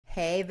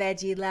Hey,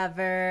 veggie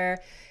lover.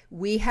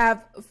 We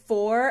have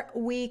 4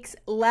 weeks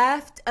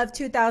left of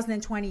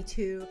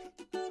 2022.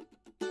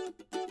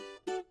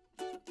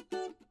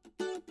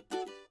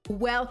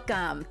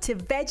 Welcome to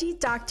Veggie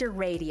Doctor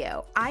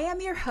Radio. I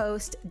am your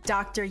host,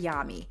 Dr.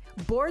 Yami,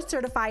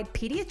 board-certified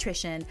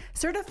pediatrician,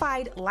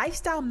 certified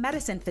lifestyle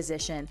medicine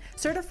physician,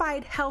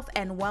 certified health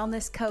and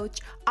wellness coach,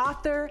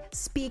 author,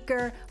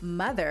 speaker,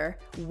 mother,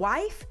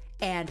 wife,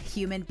 and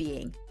human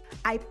being.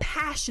 I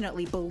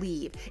passionately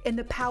believe in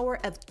the power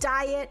of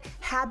diet,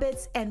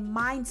 habits, and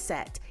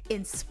mindset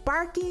in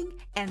sparking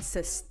and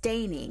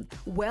sustaining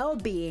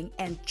well-being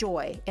and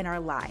joy in our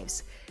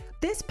lives.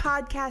 This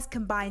podcast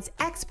combines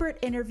expert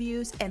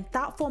interviews and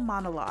thoughtful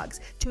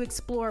monologues to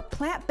explore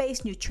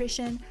plant-based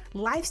nutrition,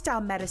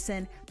 lifestyle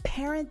medicine,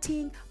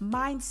 parenting,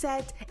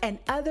 mindset, and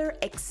other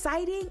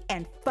exciting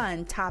and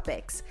fun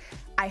topics.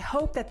 I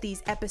hope that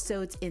these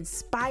episodes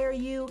inspire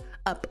you,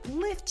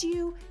 uplift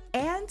you,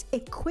 and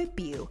equip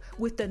you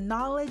with the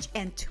knowledge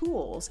and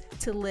tools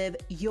to live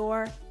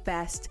your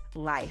best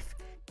life.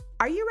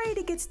 Are you ready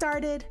to get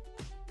started?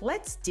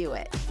 Let's do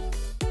it.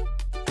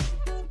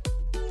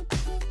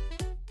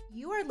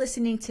 You are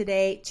listening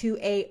today to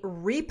a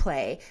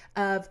replay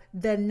of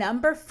the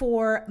number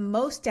 4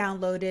 most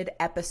downloaded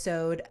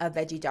episode of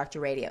Veggie Doctor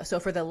Radio. So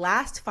for the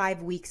last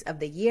 5 weeks of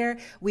the year,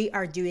 we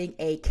are doing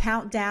a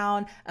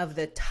countdown of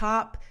the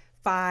top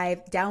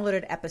 5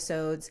 downloaded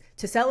episodes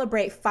to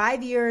celebrate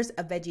 5 years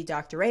of Veggie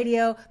Doctor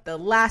Radio, the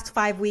last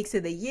 5 weeks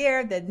of the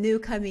year, the new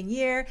coming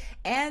year,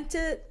 and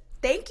to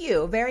thank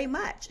you very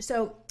much.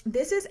 So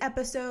this is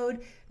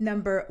episode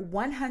number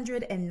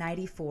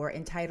 194,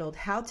 entitled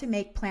How to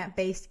Make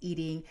Plant-Based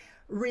Eating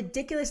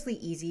Ridiculously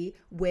Easy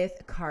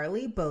with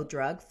Carleigh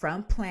Bodrug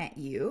from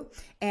PlantYou.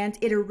 And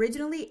it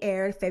originally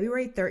aired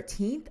February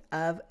 13th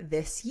of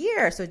this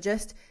year. So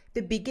just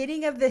the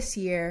beginning of this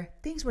year.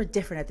 Things were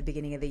different at the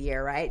beginning of the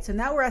year, right? So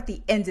now we're at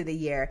the end of the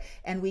year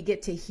and we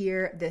get to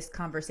hear this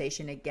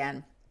conversation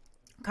again.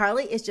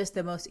 Carleigh is just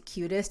the most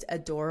cutest,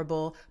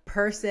 adorable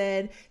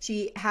person.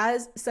 She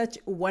has such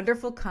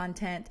wonderful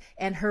content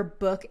and her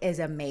book is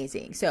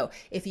amazing. So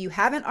if you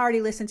haven't already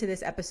listened to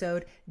this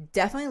episode,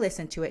 definitely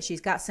listen to it. She's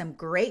got some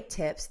great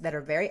tips that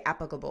are very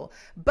applicable.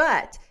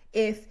 But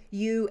if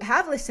you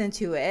have listened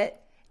to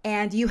it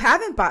and you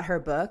haven't bought her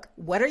book,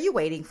 what are you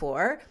waiting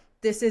for?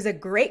 This is a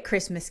great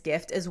Christmas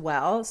gift as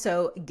well.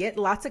 So get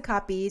lots of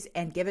copies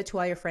and give it to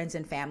all your friends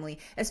and family,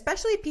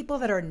 especially people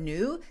that are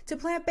new to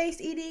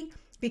plant-based eating,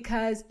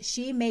 because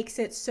she makes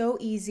it so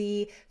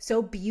easy,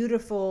 so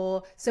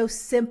beautiful, so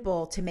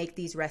simple to make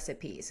these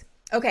recipes.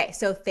 Okay,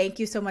 so thank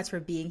you so much for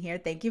being here.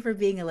 Thank you for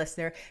being a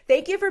listener.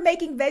 Thank you for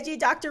making Veggie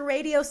Doctor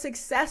Radio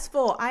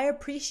successful. I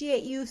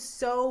appreciate you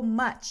so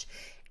much.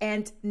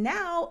 And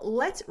now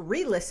let's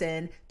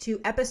re-listen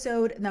to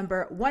episode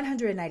number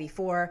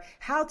 194,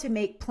 How to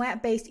Make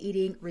Plant-Based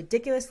Eating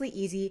Ridiculously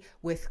Easy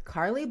with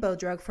Carleigh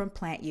Bodrug from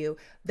PlantYou,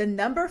 the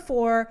number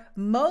 4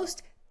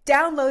 most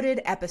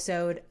downloaded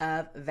episode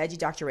of Veggie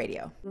Doctor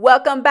Radio.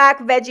 Welcome back,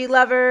 veggie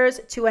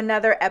lovers, to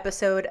another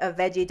episode of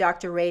Veggie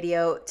Doctor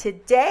Radio.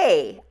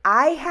 Today,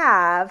 I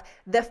have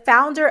the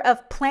founder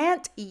of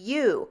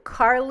PlantYou,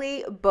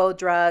 Carleigh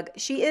Bodrug.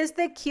 She is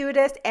the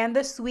cutest and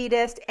the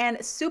sweetest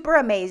and super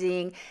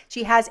amazing.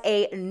 She has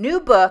a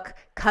new book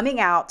coming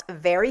out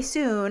very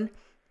soon.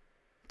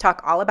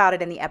 Talk all about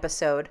it in the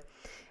episode.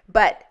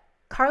 But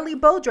Carleigh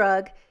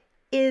Bodrug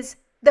is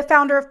the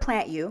founder of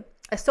PlantYou,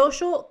 a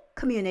social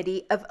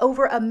community of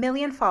over 1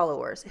 million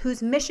followers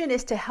whose mission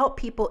is to help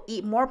people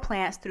eat more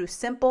plants through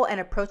simple and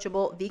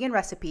approachable vegan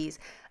recipes,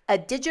 a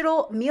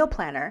digital meal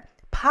planner,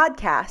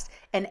 podcast,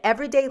 and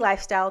everyday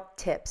lifestyle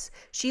tips.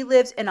 She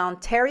lives in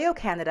Ontario,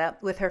 Canada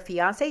with her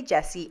fiance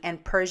Jesse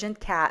and Persian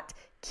cat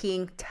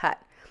King Tut.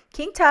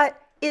 King Tut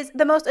is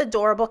the most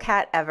adorable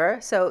cat ever,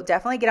 so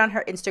definitely get on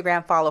her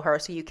Instagram, follow her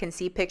so you can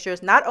see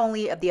pictures not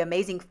only of the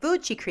amazing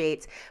food she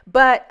creates,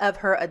 but of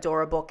her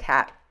adorable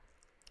cat.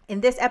 In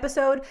this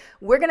episode,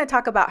 we're going to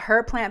talk about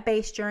her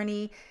plant-based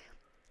journey,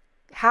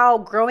 how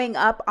growing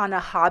up on a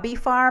hobby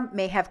farm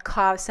may have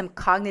caused some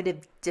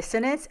cognitive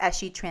dissonance as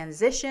she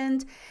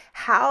transitioned,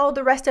 how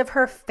the rest of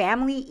her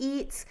family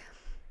eats,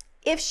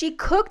 if she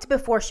cooked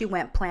before she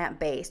went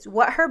plant-based,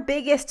 what her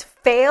biggest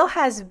fail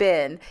has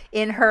been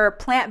in her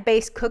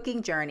plant-based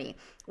cooking journey,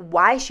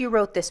 why she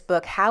wrote this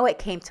book, how it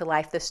came to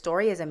life. The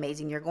story is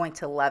amazing. You're going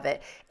to love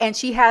it. And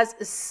she has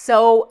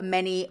so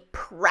many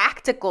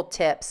practical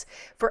tips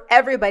for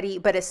everybody,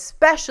 but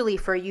especially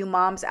for you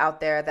moms out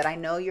there that I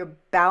know you're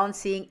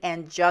balancing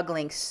and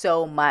juggling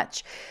so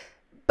much.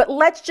 But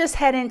let's just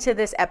head into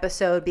this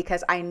episode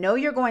because I know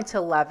you're going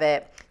to love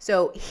it.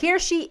 So here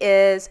she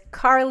is,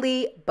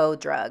 Carleigh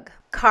Bodrug.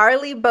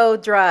 Carleigh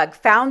Bodrug,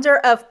 founder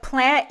of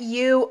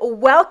PlantYou.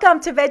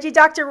 Welcome to Veggie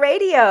Doctor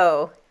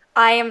Radio.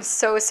 I am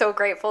so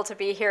grateful to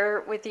be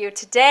here with you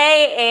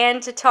today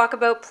and to talk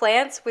about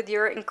plants with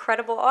your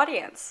incredible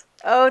audience.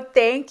 Oh,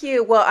 thank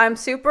you. Well, I'm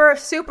super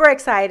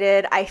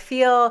excited. I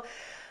feel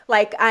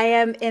like I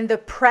am in the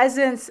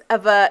presence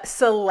of a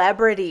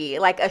celebrity,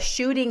 like a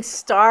shooting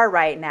star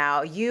right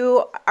now.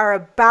 You are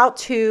about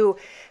to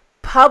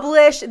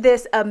publish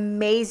this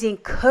amazing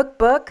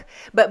cookbook.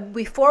 But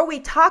before we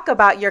talk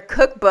about your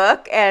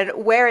cookbook and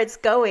where it's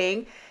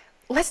going,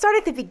 let's start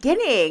at the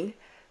beginning.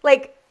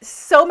 Like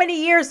so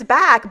many years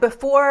back,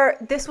 before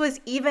this was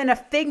even a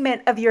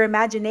figment of your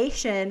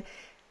imagination,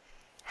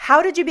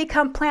 how did you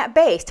become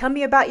plant-based? Tell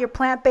me about your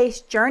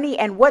plant-based journey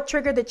and what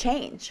triggered the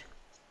change.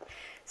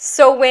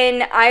 So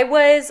when I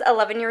was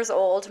 11 years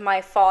old,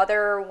 my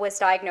father was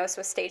diagnosed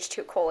with stage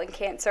 2 colon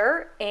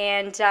cancer.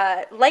 And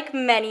like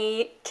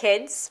many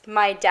kids,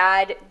 my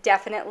dad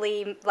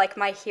definitely like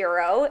my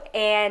hero.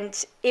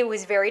 And it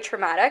was very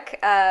traumatic.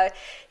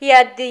 He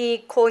had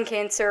the colon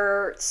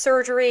cancer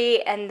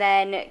surgery and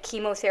then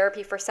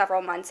chemotherapy for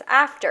several months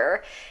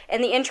after.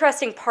 And the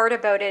interesting part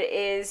about it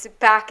is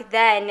back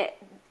then,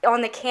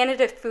 on the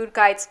Canada Food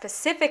Guide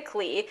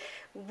specifically,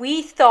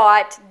 we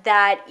thought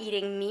that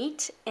eating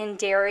meat and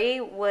dairy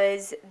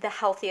was the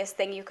healthiest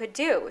thing you could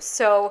do.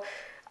 So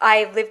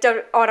I lived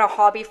on a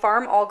hobby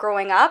farm all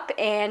growing up,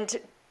 and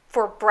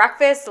for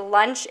breakfast,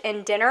 lunch,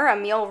 and dinner, a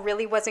meal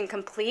really wasn't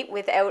complete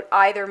without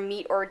either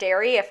meat or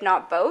dairy, if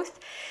not both.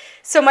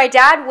 So my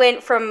dad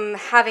went from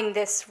having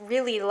this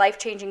really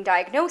life-changing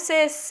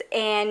diagnosis,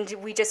 and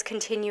we just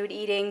continued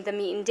eating the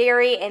meat and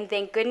dairy, and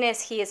thank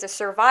goodness he is a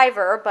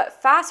survivor.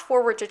 But fast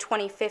forward to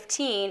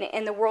 2015,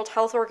 and the World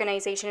Health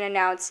Organization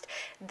announced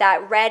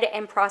that red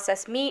and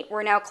processed meat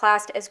were now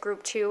classed as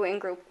Group 2 and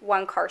Group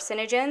 1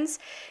 carcinogens.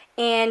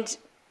 And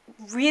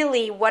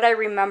really what I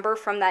remember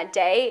from that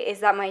day is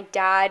that my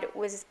dad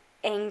was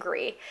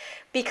angry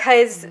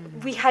because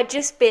we had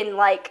just been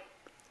like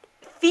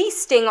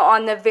feasting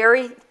on the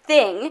very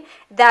thing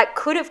that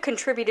could have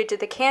contributed to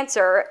the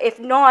cancer, if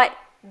not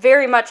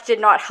very much did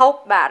not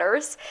help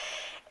matters.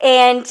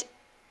 And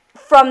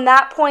from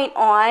that point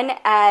on,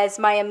 as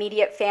my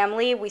immediate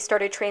family, we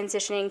started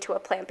transitioning to a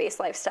plant-based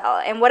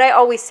lifestyle. And what I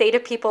always say to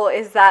people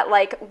is that,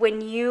 like, when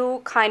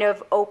you kind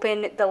of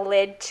open the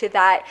lid to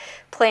that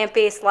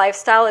plant-based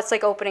lifestyle, it's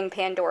like opening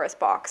Pandora's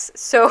box.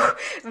 So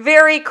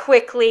very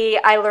quickly,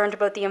 I learned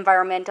about the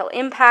environmental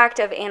impact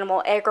of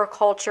animal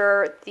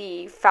agriculture,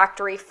 the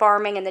factory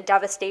farming and the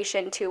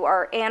devastation to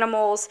our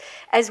animals,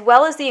 as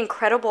well as the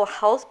incredible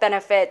health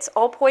benefits,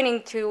 all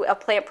pointing to a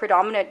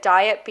plant-predominant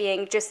diet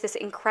being just this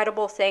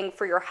incredible thing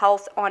for your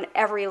health on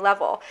every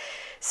level.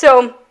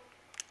 So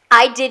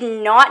I did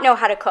not know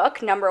how to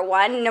cook, number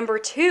one. Number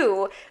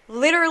two,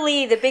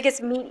 literally the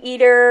biggest meat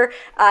eater,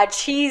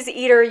 cheese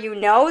eater you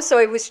know. So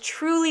I was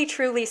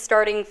truly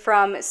starting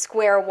from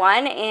square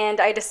one,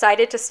 and I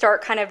decided to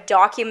start kind of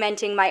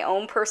documenting my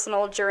own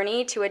personal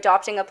journey to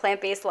adopting a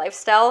plant-based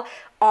lifestyle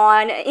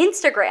on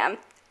Instagram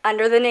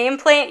under the name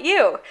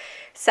PlantYou.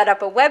 Set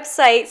up a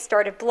website,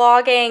 started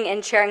blogging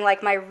and sharing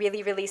like my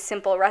really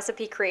simple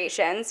recipe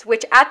creations,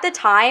 which at the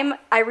time,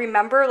 I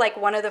remember like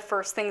one of the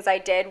first things I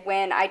did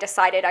when I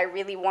decided I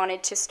really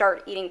wanted to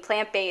start eating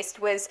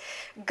plant-based was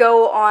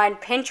go on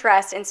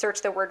Pinterest and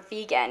search the word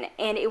vegan.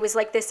 And it was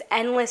like this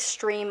endless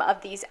stream of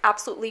these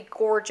absolutely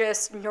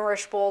gorgeous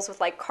nourish bowls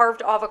with like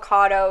carved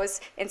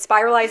avocados and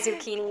spiralized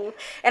zucchini.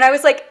 And I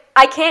was like,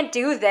 I can't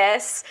do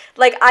this.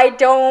 Like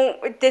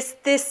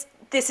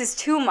this is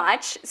too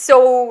much.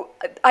 So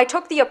I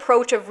took the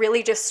approach of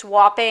really just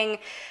swapping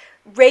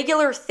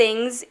regular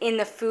things in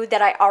the food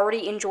that I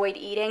already enjoyed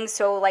eating.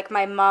 So like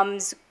my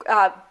mom's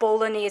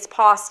bolognese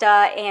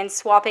pasta, and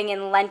swapping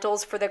in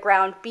lentils for the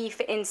ground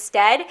beef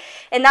instead.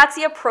 And that's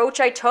the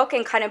approach I took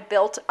and kind of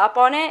built up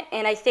on it.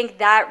 And I think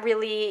that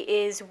really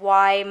is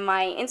why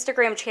my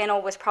Instagram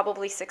channel was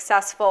probably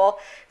successful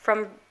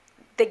from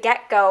the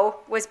get-go,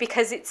 was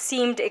because it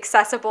seemed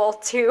accessible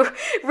to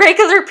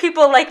regular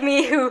people like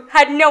me who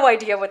had no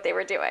idea what they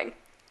were doing.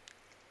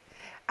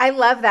 I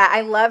love that.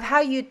 I love how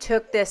you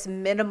took this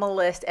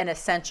minimalist and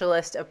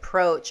essentialist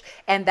approach,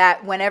 and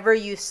that whenever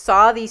you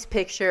saw these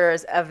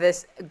pictures of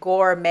this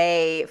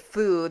gourmet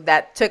food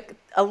that took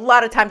a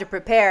lot of time to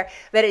prepare,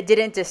 that it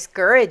didn't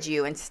discourage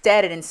you.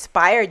 Instead, it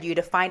inspired you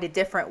to find a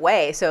different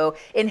way. So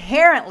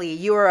inherently,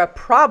 you are a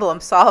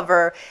problem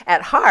solver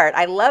at heart.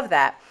 I love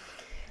that.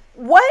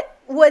 What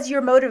was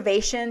your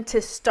motivation to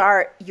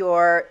start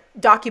your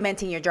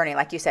documenting your journey,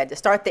 like you said, to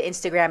start the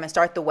Instagram and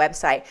start the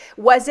website?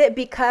 Was it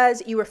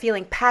because you were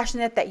feeling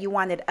passionate that you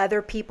wanted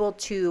other people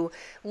to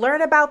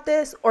learn about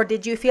this, or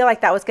did you feel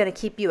like that was going to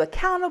keep you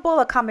accountable,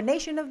 a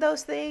combination of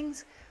those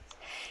things?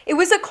 It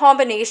was a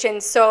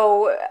combination.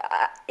 So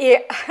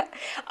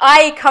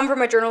I come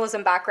from a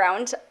journalism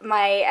background.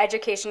 My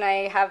education,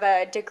 I have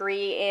a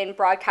degree in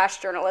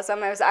broadcast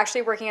journalism. I was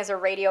actually working as a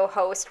radio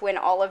host when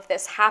all of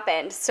this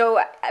happened.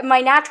 So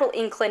my natural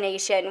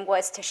inclination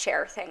was to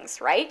share things,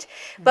 right?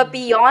 Mm-hmm. But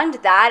beyond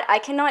that, I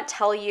cannot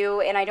tell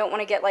you, and I don't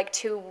want to get like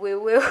too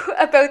woo-woo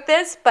about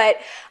this, but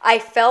I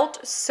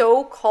felt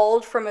so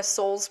called from a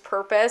soul's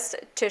purpose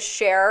to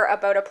share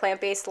about a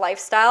plant-based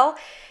lifestyle.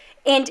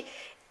 And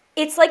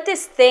it's like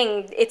this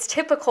thing, it's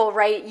typical,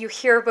 right? You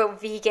hear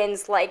about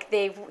vegans like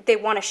they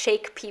want to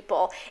shake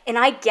people. And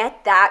I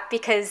get that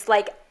because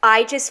like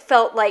I just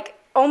felt like,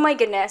 oh my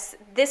goodness,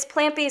 this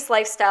plant-based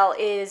lifestyle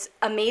is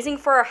amazing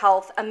for our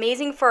health,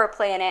 amazing for our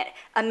planet,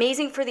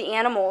 amazing for the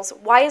animals.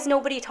 Why is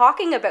nobody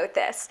talking about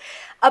this?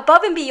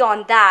 Above and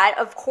beyond that,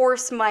 of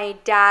course, my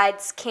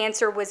dad's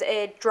cancer was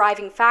a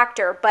driving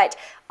factor, but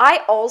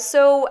I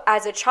also,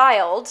 as a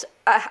child,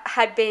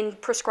 had been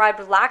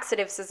prescribed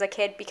laxatives as a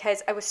kid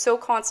because I was so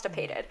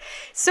constipated.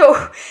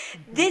 So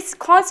this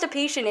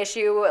constipation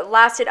issue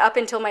lasted up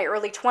until my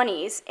early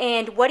 20s,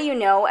 and what do you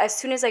know, as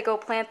soon as I go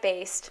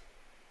plant-based,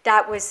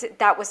 that was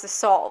the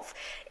solve.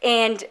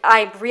 And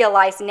I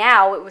realize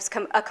now it was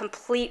a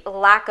complete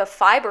lack of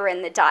fiber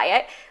in the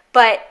diet,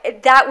 but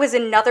that was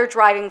another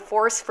driving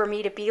force for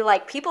me to be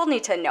like, people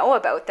need to know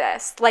about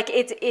this. Like,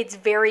 it's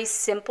very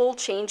simple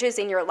changes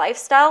in your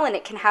lifestyle, and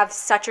it can have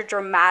such a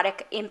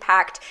dramatic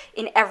impact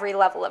in every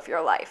level of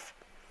your life.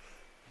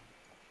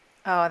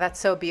 Oh, that's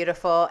so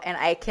beautiful. And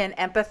I can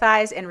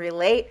empathize and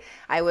relate.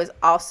 I was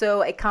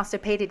also a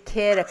constipated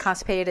kid, a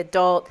constipated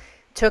adult,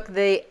 took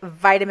the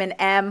vitamin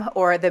M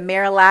or the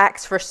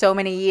Miralax for so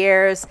many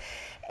years.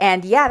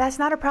 And yeah, that's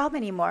not a problem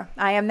anymore.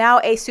 I am now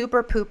a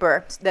super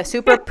pooper, the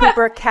super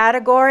pooper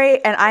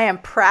category, and I am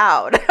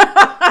proud.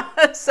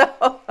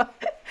 So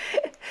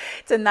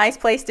it's a nice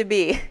place to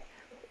be.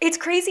 It's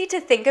crazy to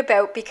think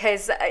about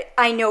because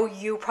I know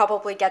you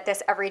probably get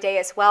this every day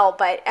as well,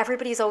 but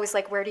everybody's always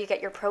like, where do you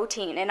get your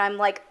protein? And I'm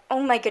like,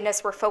 oh my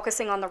goodness, we're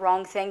focusing on the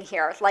wrong thing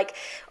here. Like,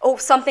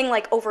 something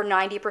like over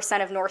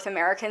 90% of North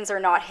Americans are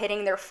not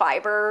hitting their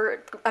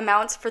fiber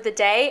amounts for the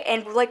day.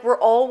 And like, we're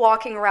all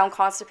walking around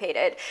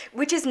constipated,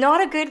 which is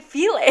not a good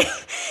feeling.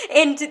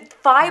 And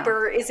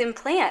fiber is in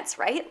plants,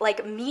 right?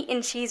 Like, meat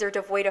and cheese are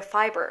devoid of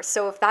fiber.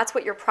 So if that's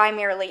what you're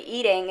primarily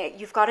eating,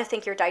 you've got to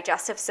think your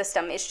digestive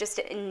system is just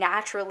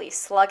naturally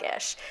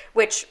sluggish,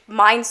 which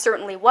mine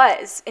certainly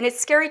was. And it's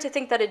scary to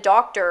think that a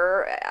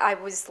doctor, I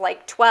was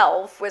like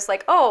 12, was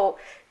like, oh,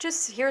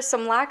 just here's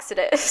some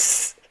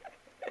laxatives.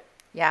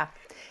 Yeah.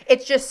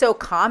 It's just so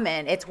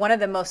common. It's one of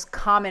the most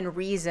common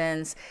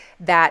reasons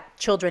that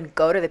children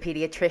go to the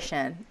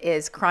pediatrician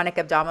is chronic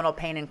abdominal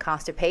pain and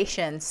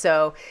constipation.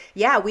 So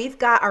yeah, we've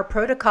got our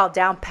protocol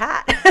down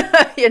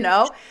pat, you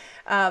know?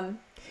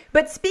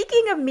 But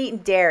speaking of meat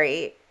and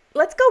dairy,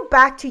 let's go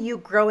back to you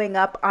growing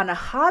up on a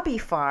hobby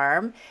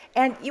farm,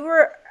 and you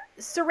were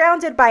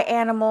surrounded by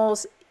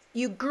animals.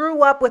 You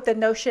grew up with the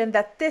notion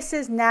that this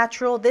is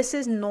natural, this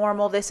is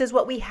normal, this is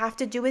what we have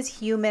to do as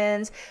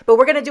humans, but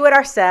we're going to do it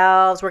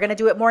ourselves. We're going to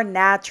do it more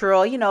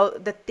natural, you know,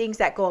 the things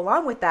that go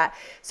along with that.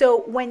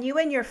 So when you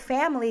and your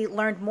family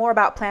learned more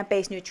about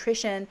plant-based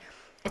nutrition,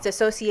 its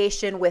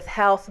association with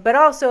health, but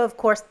also, of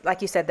course,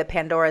 like you said, the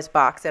Pandora's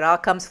box, it all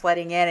comes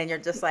flooding in and you're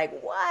just like,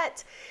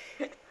 what?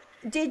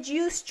 Did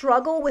you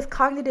struggle with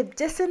cognitive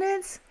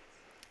dissonance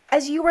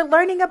as you were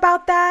learning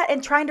about that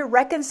and trying to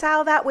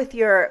reconcile that with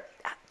your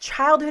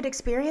childhood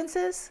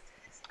experiences?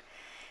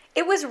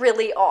 It was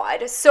really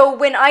odd. So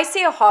when I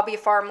say a hobby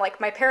farm, like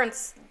my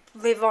parents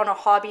live on a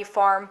hobby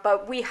farm,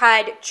 but we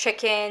had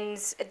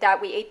chickens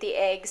that we ate the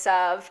eggs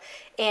of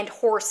and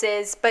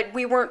horses, but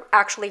we weren't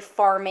actually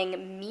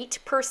farming meat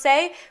per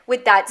se.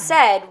 With that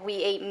said, we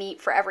ate meat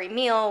for every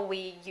meal.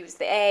 We used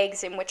the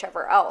eggs and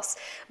whichever else.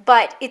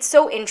 But it's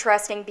so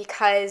interesting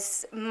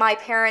because my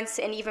parents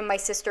and even my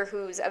sister,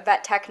 who's a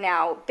vet tech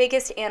now,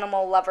 biggest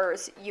animal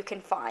lovers you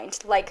can find.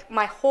 Like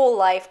my whole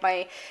life,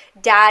 my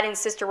dad and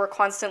sister were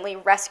constantly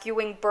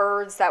rescuing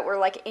birds that were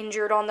like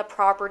injured on the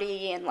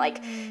property and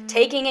like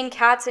taking in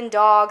cats and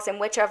dogs and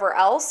whichever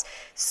else.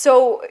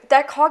 So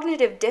that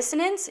cognitive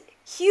dissonance,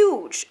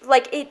 huge.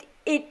 Like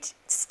it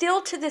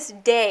still to this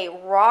day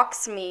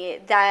rocks me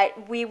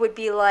that we would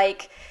be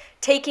like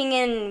taking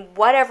in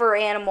whatever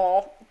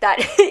animal that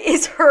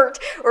is hurt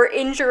or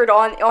injured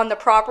on the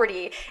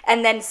property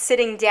and then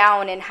sitting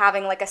down and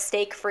having like a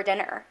steak for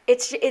dinner.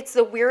 It's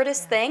the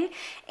weirdest thing.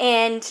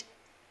 And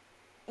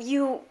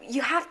you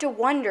have to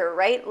wonder,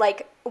 right?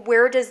 Like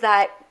where does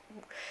that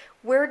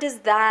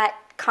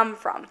come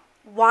from?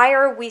 Why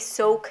are we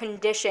so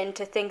conditioned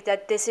to think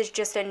that this is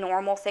just a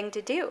normal thing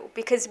to do?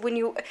 Because when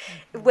you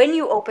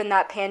open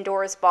that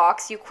Pandora's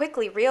box, you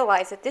quickly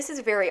realize that this is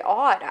very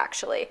odd,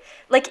 actually.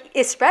 Like,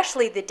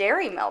 especially the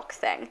dairy milk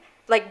thing.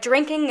 Like,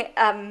 drinking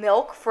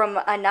milk from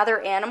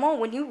another animal,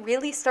 when you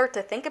really start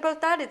to think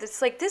about that,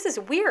 it's like, this is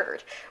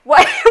weird.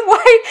 Why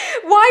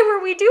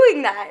were we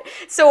doing that?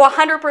 So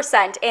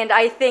 100%. And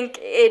I think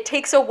it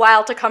takes a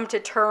while to come to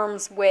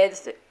terms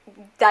with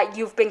that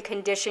you've been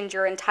conditioned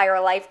your entire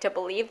life to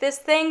believe this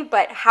thing,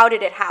 but how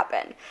did it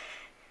happen?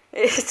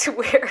 It's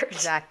weird.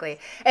 Exactly.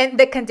 And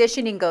the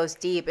conditioning goes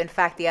deep. In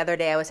fact, the other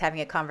day I was having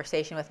a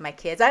conversation with my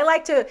kids. I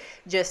like to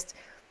just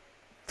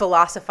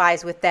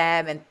philosophize with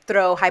them and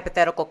throw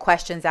hypothetical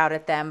questions out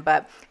at them.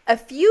 But a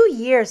few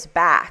years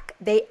back,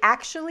 they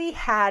actually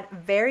had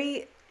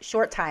very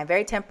short time,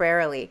 very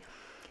temporarily,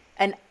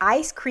 an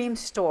ice cream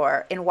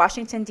store in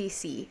Washington,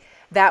 D.C.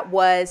 that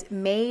was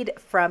made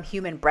from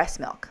human breast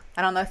milk.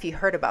 I don't know if you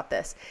heard about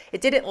this.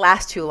 It didn't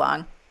last too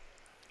long.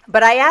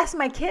 But I asked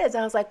my kids,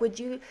 I was like, would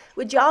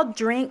y'all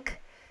drink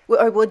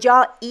or would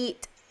y'all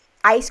eat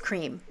ice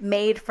cream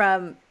made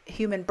from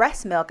human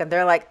breast milk, and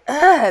they're like,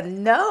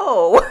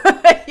 no,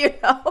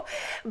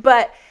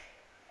 but,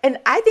 and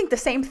I think the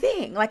same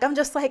thing. Like, I'm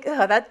just like,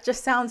 that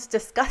just sounds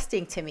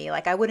disgusting to me.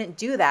 Like, I wouldn't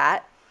do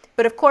that.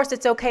 But of course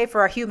it's okay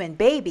for our human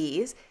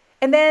babies.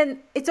 And then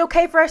it's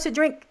okay for us to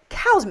drink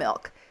cow's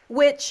milk,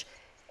 which,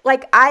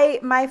 like,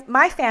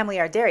 my family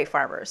are dairy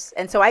farmers.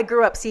 And so I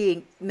grew up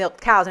seeing milked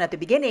cows. And at the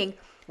beginning,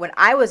 when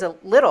I was a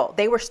little,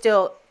 they were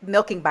still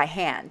milking by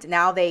hand.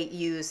 Now they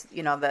use,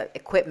 the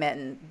equipment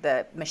and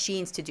the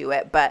machines to do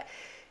it. But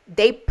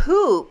they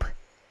poop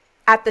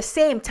at the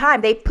same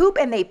time. They poop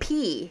and they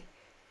pee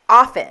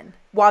often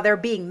while they're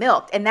being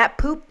milked. And that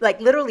poop,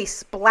 like, literally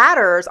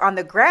splatters on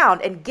the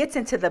ground and gets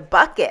into the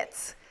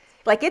buckets.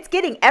 Like, it's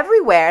getting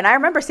everywhere. And I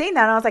remember seeing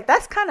that, and I was like,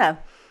 that's kind of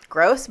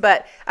gross.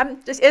 But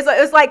it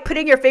was like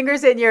putting your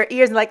fingers in your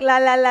ears and like, la,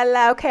 la, la,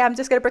 la. Okay, I'm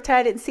just going to pretend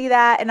I didn't see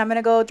that, and I'm going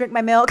to go drink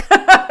my milk,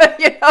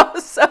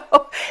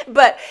 So,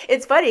 but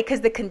it's funny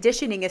because the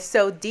conditioning is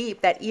so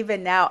deep that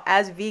even now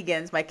as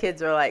vegans, my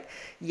kids are like,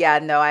 yeah,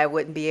 no, I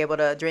wouldn't be able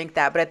to drink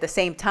that. But at the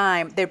same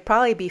time, they'd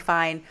probably be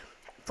fine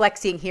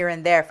flexing here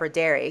and there for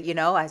dairy,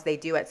 as they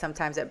do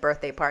sometimes at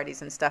birthday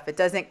parties and stuff. It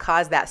doesn't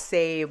cause that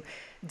same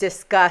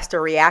disgust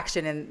or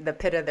reaction in the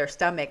pit of their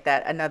stomach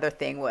that another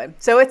thing would.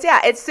 So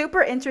it's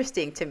super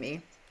interesting to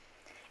me.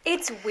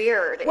 It's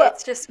weird. Well,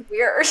 it's just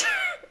weird.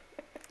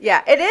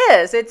 Yeah, it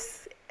is.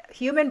 It's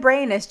human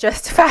brain is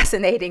just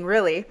fascinating,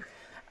 really.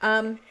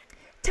 Tell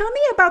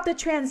me about the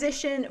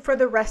transition for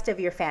the rest of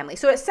your family.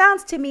 So it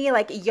sounds to me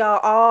like y'all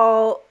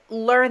all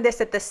learned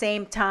this at the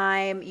same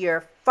time.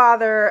 Your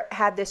father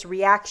had this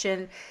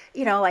reaction,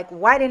 like,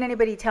 why didn't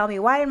anybody tell me?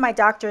 Why didn't my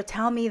doctor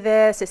tell me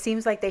this? It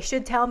seems like they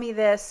should tell me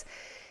this.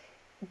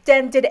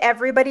 Then did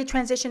everybody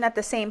transition at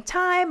the same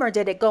time, or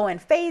did it go in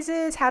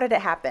phases? How did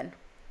it happen?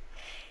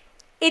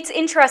 It's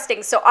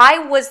interesting. So I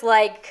was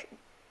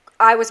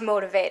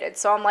motivated.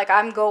 So I'm like,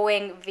 I'm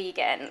going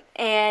vegan.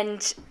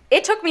 And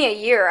it took me a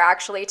year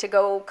actually to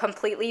go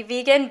completely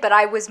vegan, but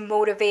I was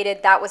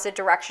motivated. That was the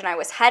direction I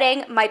was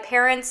heading.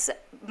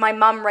 My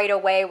mom right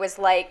away was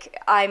like,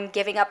 I'm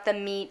giving up the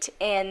meat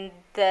and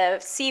the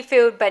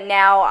seafood, but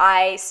now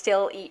I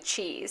still eat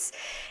cheese.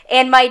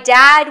 And my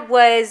dad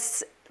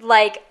was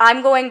like,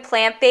 I'm going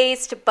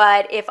plant-based,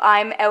 but if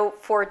I'm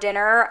out for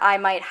dinner, I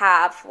might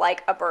have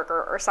like a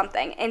burger or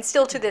something. And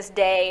still to this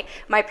day,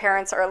 my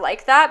parents are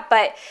like that.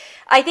 But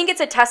I think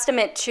it's a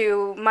testament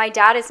to, my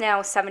dad is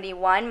now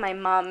 71, my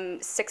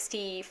mom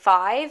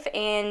 65,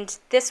 and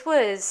this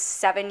was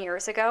 7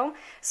 years ago.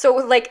 So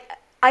like,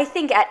 I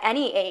think at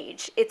any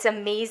age, it's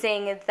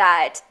amazing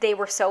that they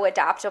were so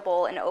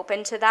adaptable and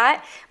open to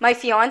that. My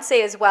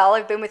fiance as well,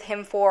 I've been with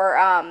him for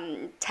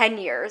 10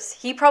 years.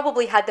 He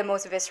probably had the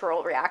most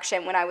visceral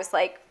reaction when I was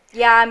like,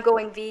 yeah, I'm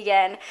going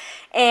vegan.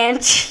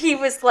 And he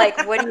was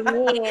like, what do you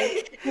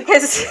mean?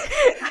 Because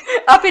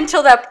up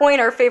until that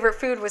point, our favorite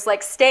food was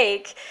like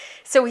steak.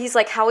 So he's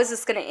like, how is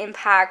this going to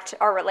impact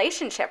our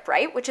relationship,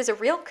 right? Which is a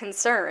real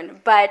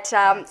concern. But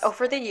yes.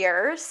 Over the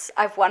years,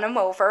 I've won him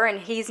over, and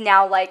he's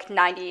now like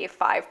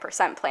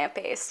 95%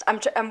 plant-based.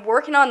 I'm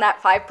working on that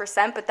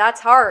 5%, but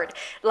that's hard.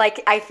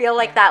 Like, I feel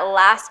like that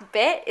last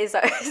bit is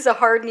a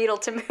hard needle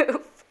to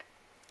move.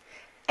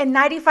 And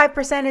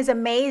 95% is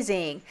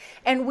amazing.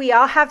 And we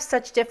all have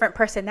such different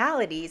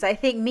personalities. I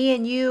think me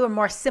and you are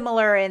more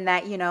similar in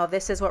that,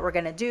 this is what we're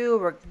going to do.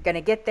 We're going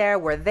to get there.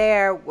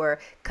 We're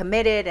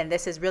committed. And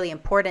this is really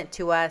important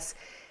to us.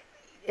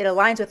 It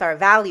aligns with our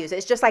values.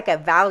 It's just like a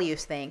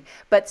values thing.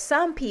 But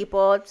some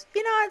people,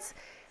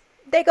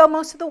 they go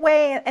most of the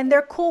way and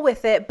they're cool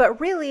with it.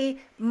 But really,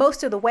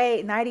 most of the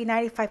way,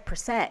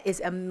 95% is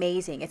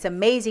amazing. It's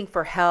amazing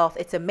for health.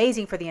 It's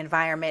amazing for the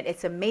environment.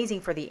 It's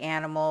amazing for the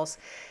animals.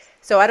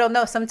 So I don't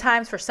know,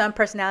 sometimes for some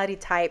personality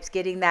types,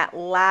 getting that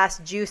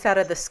last juice out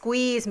of the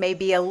squeeze may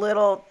be a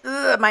little,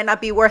 might not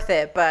be worth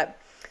it, but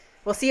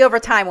we'll see over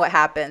time what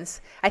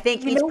happens. I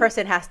think each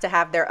person has to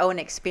have their own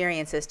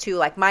experiences too.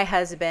 Like my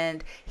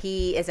husband,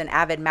 he is an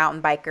avid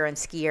mountain biker and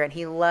skier, and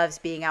he loves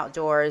being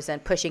outdoors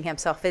and pushing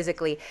himself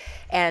physically.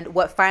 And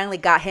what finally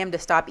got him to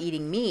stop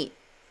eating meat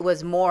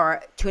was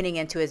more tuning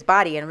into his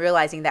body and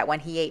realizing that when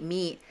he ate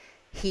meat,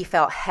 he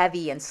felt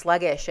heavy and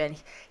sluggish, and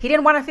he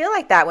didn't want to feel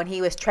like that when he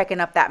was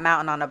trekking up that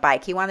mountain on a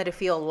bike. He wanted to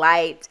feel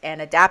light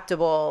and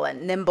adaptable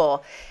and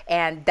nimble,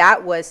 and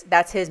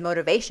that's his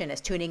motivation,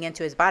 is tuning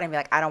into his body and be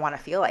like, I don't want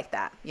to feel like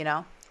that,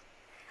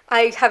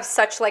 I have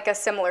such like a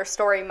similar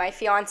story. My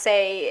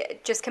fiance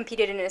just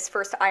competed in his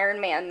first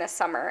Ironman this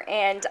summer,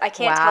 and I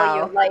can't tell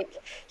you, like,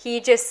 he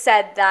just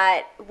said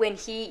that when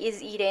he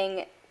is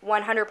eating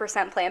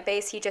 100%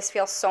 plant-based, he just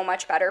feels so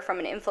much better from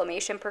an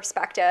inflammation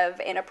perspective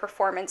and a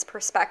performance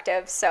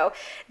perspective. So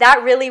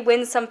that really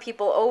wins some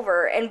people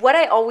over. And what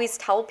I always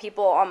tell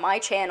people on my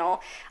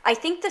channel, I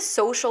think the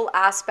social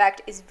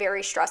aspect is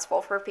very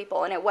stressful for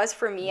people, and it was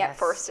for me at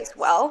first as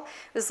well.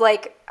 It was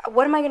like,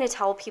 what am I going to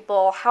tell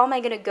people? How am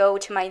I going to go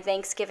to my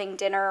Thanksgiving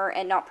dinner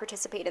and not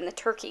participate in the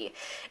turkey?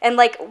 And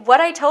like,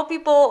 what I tell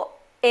people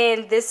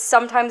and this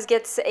sometimes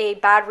gets a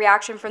bad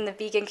reaction from the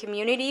vegan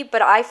community,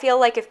 but I feel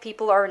like if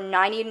people are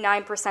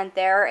 99%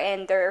 there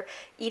and they're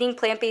eating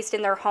plant-based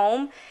in their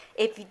home,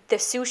 if the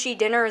sushi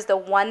dinner is the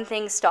one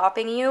thing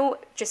stopping you,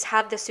 just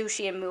have the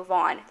sushi and move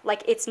on.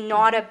 Like, it's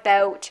not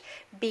about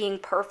being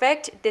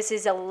perfect. This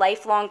is a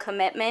lifelong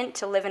commitment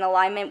to live in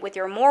alignment with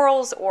your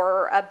morals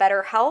or a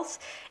better health.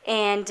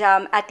 And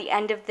at the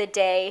end of the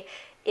day,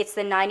 it's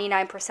the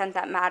 99%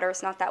 that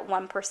matters, not that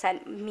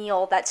 1%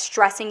 meal that's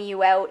stressing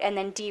you out and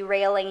then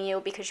derailing you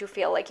because you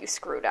feel like you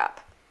screwed up.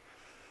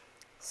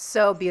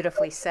 So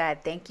beautifully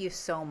said. Thank you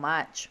so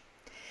much.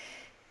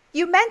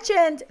 You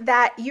mentioned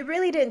that you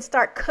really didn't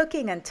start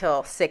cooking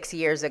until 6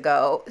 years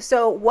ago.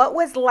 So what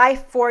was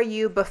life for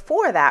you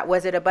before that?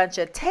 Was it a bunch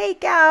of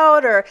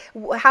takeout, or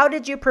how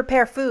did you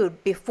prepare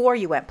food before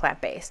you went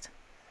plant-based?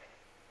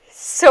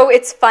 So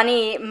it's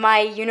funny,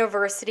 my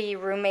university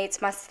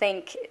roommates must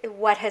think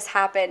what has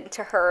happened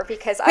to her,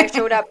 because I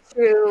showed up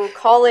to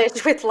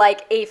college with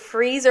like a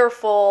freezer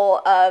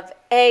full of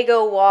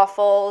Eggo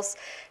waffles,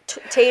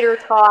 tater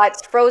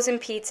tots, frozen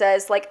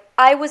pizzas. Like,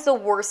 I was the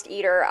worst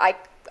eater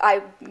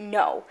I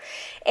know.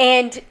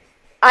 And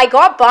I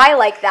got by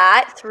like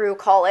that through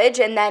college,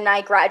 and then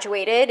I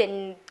graduated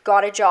and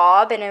got a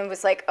job, and it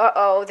was like,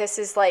 uh-oh, this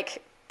is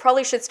like,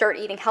 probably should start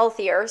eating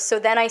healthier. So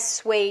then I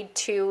swayed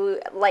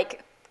to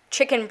like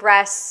chicken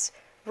breasts,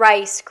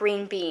 rice,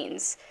 green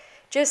beans,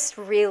 just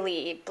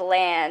really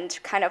bland,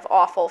 kind of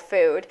awful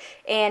food.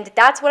 And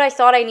that's what I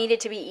thought I needed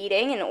to be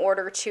eating in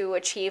order to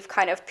achieve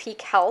kind of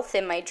peak health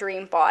in my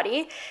dream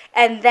body.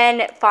 And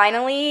then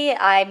finally,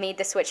 I made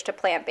the switch to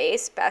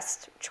plant-based.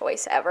 Best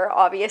choice ever,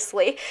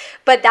 obviously.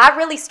 But that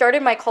really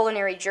started my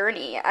culinary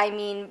journey. I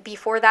mean,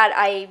 before that,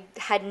 I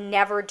had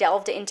never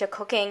delved into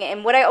cooking.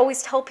 And what I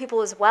always tell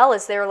people as well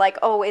is they're like,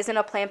 oh, isn't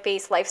a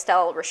plant-based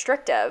lifestyle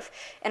restrictive?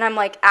 And I'm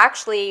like,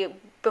 actually,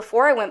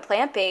 before I went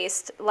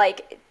plant-based,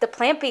 like, the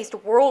plant-based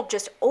world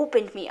just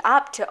opened me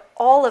up to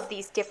all of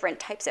these different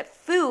types of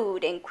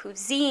food and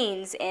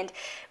cuisines and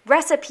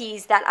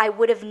recipes that I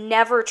would have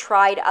never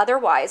tried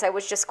otherwise. I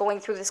was just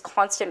going through this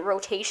constant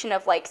rotation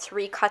of like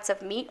 3 cuts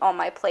of meat on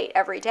my plate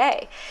every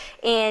day.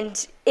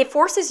 And it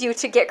forces you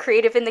to get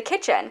creative in the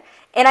kitchen.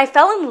 And I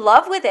fell in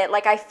love with it.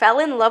 Like, I fell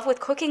in love with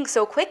cooking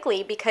so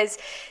quickly, because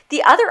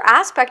the other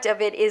aspect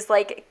of it is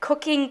like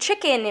cooking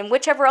chicken and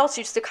whichever else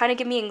used to kind of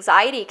give me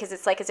anxiety, because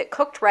it's like, is it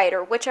cooked right,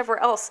 or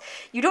whichever else.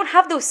 You don't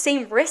have those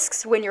same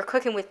risks when you're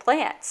cooking with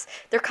plants.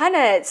 They're kind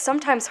of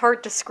sometimes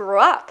hard to screw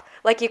up.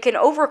 Like, you can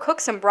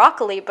overcook some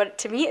broccoli, but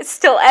to me, it's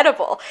still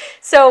edible.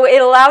 So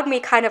it allowed me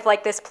kind of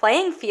like this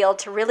playing field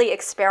to really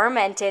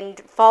experiment and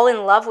fall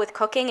in love with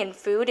cooking and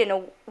food in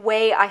a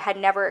way I had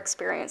never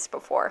experienced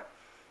before.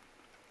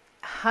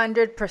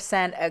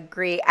 100%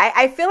 agree.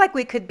 I feel like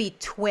we could be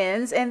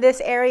twins in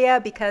this area,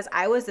 because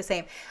I was the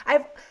same.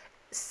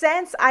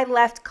 Since I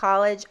left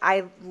college,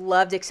 I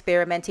loved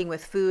experimenting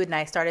with food, and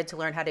I started to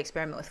learn how to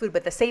experiment with food.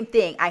 But the same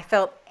thing, I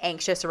felt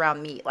anxious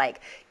around meat, like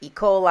E.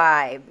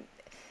 coli,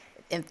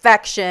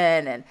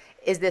 infection, and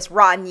is this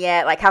rotten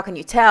yet? Like, how can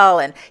you tell?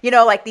 And, you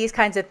know, like these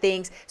kinds of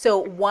things. So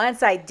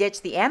once I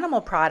ditched the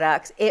animal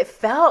products, it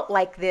felt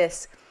like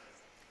this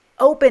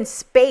open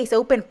space,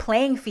 open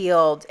playing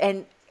field.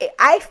 And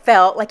I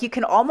felt like you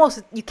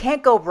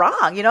can't go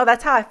wrong. You know,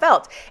 that's how I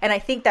felt. And I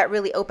think that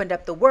really opened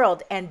up the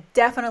world, and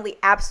definitely,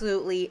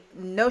 absolutely,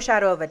 no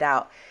shadow of a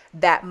doubt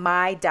that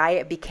my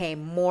diet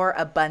became more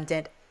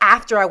abundant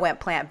after I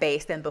went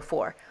plant-based than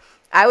before.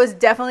 I was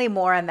definitely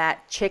more on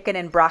that chicken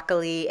and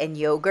broccoli and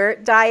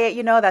yogurt diet.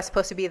 You know, that's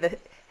supposed to be the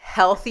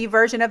healthy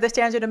version of the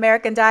standard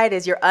American diet,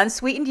 is your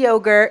unsweetened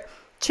yogurt,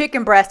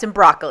 chicken breast, and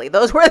broccoli.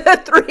 Those were the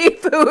 3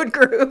 food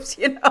groups,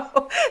 you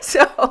know.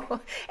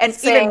 So, and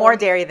Same. Even more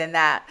dairy than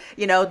that.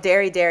 You know,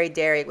 dairy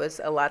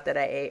was a lot that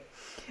I ate.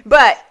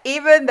 But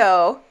even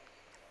though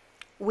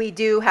we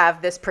do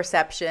have this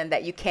perception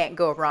that you can't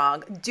go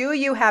wrong, do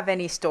you have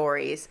any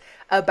stories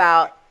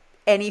about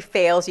any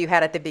fails you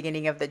had at the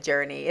beginning of the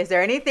journey? Is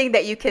there anything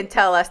that you can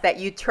tell us that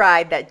you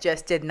tried that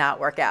just did not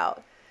work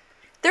out?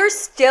 There's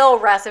still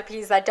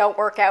recipes that don't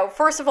work out.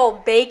 First of all,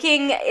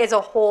 baking is a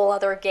whole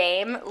other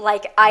game.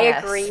 Like, I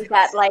agree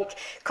that, like,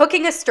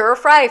 cooking a stir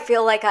fry, I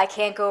feel like I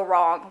can't go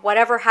wrong.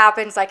 Whatever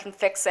happens, I can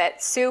fix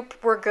it. Soup,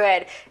 we're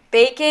good.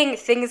 Baking,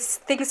 things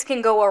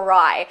can go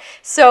awry.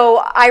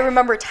 So I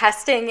remember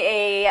testing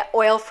a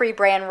oil-free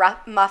bran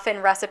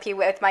muffin recipe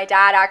with my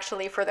dad,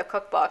 actually, for the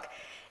cookbook.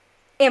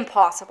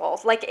 Impossible.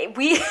 Like,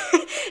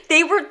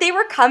 they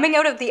were coming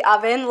out of the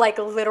oven like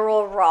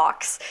literal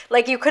rocks.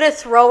 Like, you could have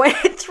thrown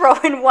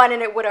in one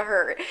and it would have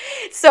hurt.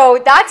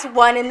 So that's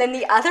one. And then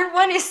the other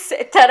one is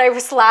that I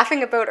was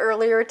laughing about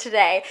earlier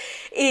today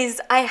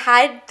is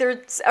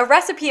there's a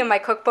recipe in my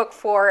cookbook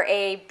for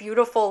a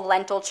beautiful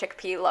lentil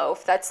chickpea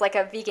loaf that's like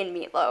a vegan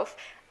meatloaf.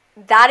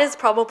 That is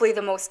probably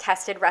the most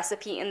tested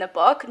recipe in the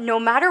book. No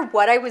matter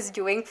what I was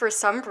doing, for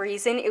some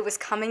reason, it was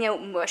coming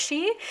out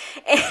mushy.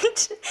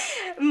 And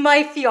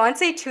my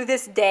fiance to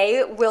this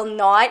day will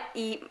not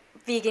eat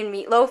vegan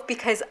meatloaf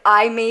because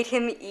I made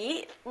him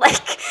eat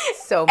like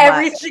so much.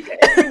 Everything.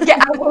 Yeah,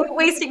 I wasn't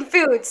wasting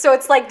food. So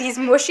it's like these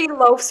mushy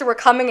loaves were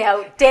coming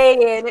out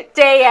day in,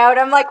 day out.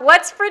 I'm like,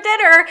 what's for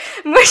dinner?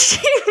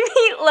 Mushy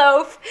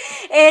meatloaf.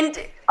 And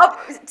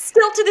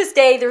still to this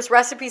day, there's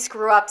recipe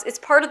screw-ups. It's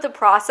part of the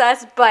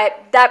process,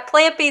 but that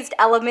plant-based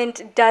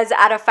element does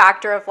add a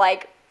factor of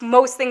like,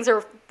 most things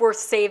are worth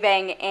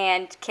saving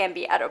and can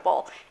be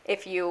edible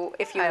if you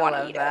want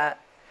to eat it.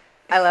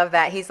 I love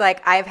that. He's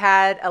like, I've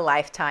had a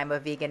lifetime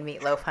of vegan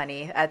meatloaf,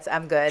 honey.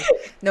 I'm good.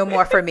 No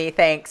more for me,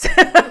 thanks.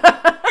 Terrible.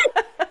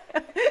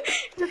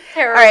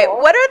 All right.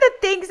 What are the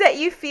things that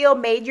you feel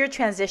made your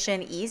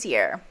transition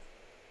easier?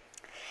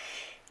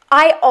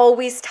 I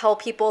always tell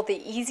people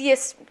the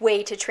easiest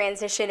way to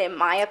transition, in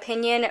my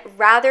opinion,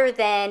 rather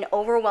than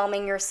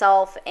overwhelming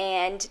yourself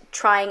and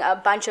trying a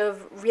bunch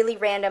of really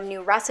random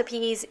new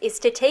recipes, is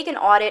to take an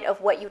audit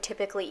of what you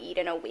typically eat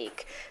in a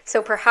week.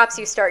 So perhaps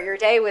you start your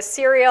day with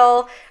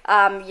cereal,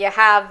 you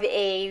have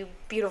a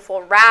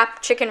beautiful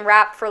chicken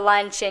wrap for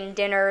lunch, and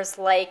dinner's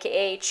like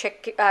a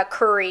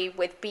curry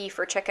with beef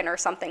or chicken or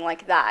something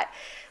like that.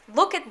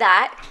 Look at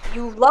that.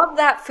 You love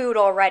that food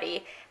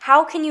already.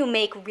 How can you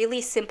make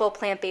really simple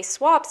plant-based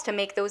swaps to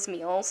make those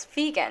meals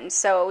vegan?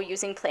 So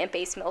using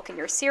plant-based milk in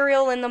your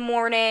cereal in the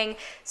morning,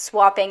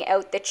 swapping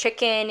out the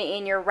chicken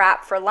in your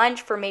wrap for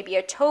lunch for maybe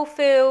a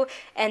tofu,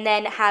 and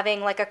then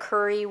having like a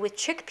curry with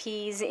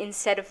chickpeas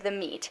instead of the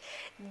meat.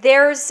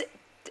 There's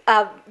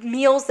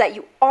meals that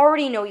you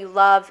already know you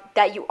love,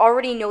 that you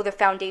already know the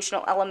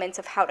foundational elements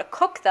of how to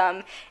cook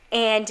them,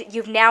 and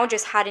you've now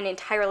just had an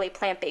entirely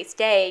plant-based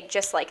day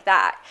just like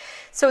that.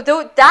 So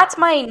that's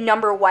my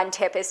number one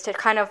tip, is to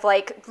kind of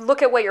like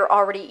look at what you're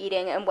already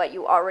eating and what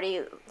you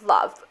already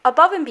love.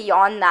 Above and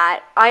beyond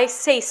that, I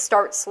say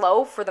start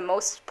slow for the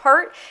most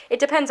part. It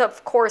depends,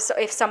 of course,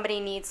 if somebody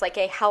needs like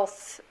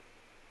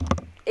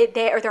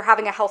they're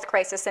having a health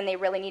crisis and they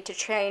really need to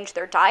change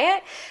their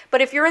diet.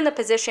 But if you're in the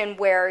position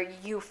where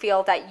you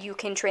feel that you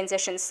can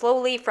transition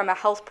slowly from a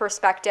health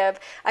perspective,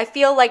 I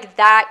feel like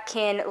that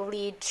can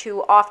lead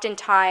to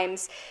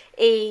oftentimes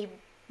a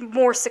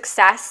more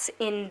success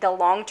in the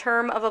long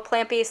term of a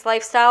plant-based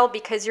lifestyle,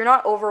 because you're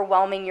not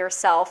overwhelming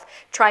yourself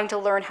trying to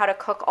learn how to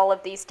cook all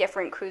of these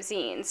different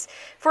cuisines.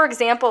 For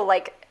example,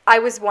 like I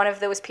was one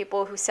of those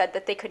people who said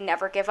that they could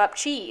never give up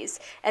cheese.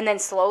 And then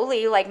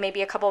slowly, like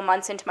maybe a couple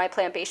months into my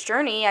plant-based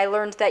journey, I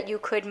learned that you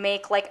could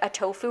make like a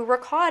tofu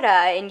ricotta,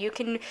 and you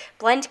can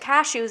blend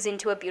cashews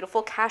into a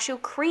beautiful cashew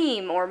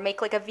cream, or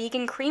make like a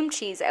vegan cream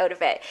cheese out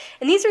of it.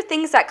 And these are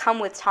things that come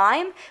with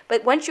time,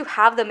 but once you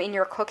have them in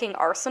your cooking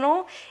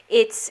arsenal,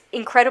 it's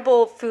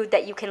incredible food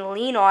that you can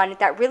lean on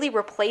that really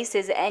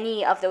replaces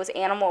any of those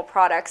animal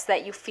products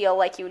that you feel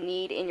like you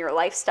need in your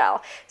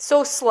lifestyle.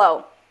 So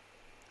slow.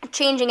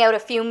 Changing out a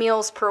few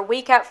meals per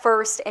week at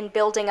first and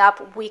building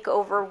up week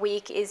over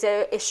week is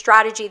a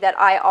strategy that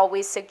I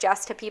always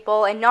suggest to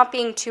people, and not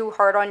being too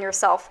hard on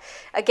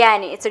yourself.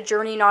 Again, it's a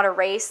journey, not a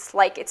race.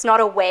 Like, it's not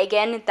a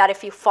wagon that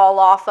if you fall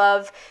off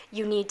of,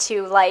 you need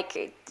to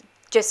like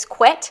just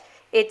quit.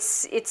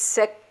 It's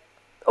a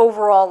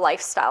overall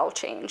lifestyle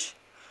change.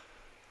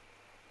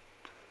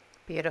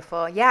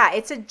 Beautiful. Yeah,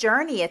 it's a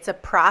journey. It's a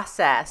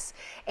process.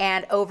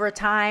 And over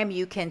time,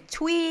 you can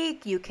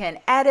tweak, you can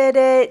edit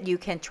it, you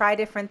can try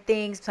different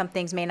things. Some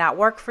things may not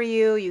work for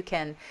you. You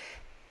can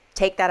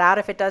take that out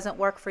if it doesn't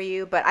work for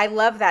you. But I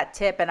love that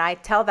tip. And I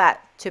tell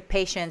that to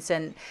patients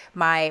and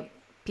my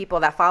people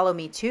that follow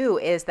me too,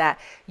 is that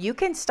you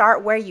can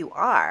start where you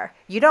are.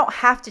 You don't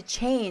have to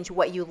change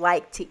what you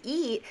like to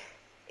eat.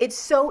 It's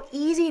so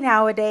easy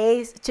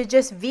nowadays to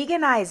just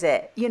veganize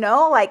it,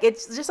 like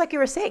it's just like you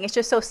were saying, it's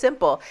just so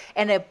simple.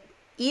 And an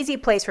easy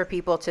place for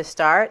people to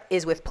start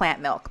is with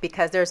plant milk,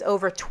 because there's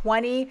over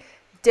 20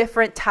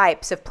 different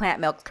types of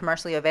plant milk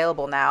commercially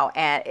available now.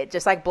 And it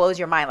just like blows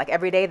your mind. Like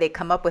every day they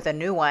come up with a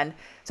new one.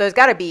 So there's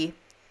got to be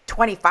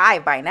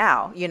 25 by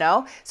now,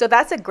 So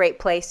that's a great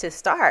place to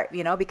start,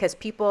 because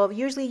people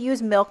usually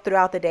use milk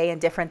throughout the day in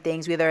different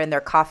things, either in their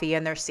coffee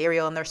and their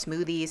cereal and their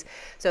smoothies.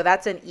 So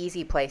that's an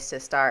easy place to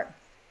start.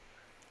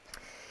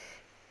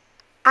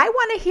 I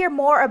want to hear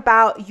more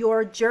about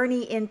your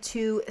journey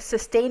into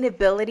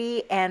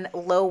sustainability and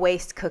low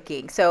waste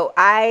cooking. So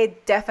I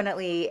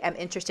definitely am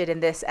interested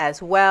in this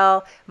as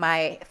well.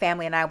 My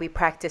family and I, we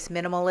practice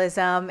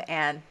minimalism,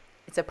 and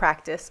it's a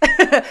practice,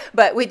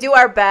 but we do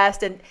our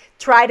best and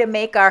try to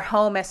make our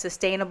home as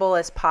sustainable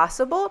as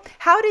possible.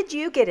 How did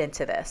you get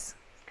into this?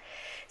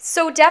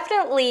 So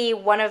definitely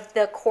one of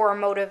the core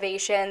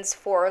motivations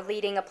for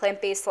leading a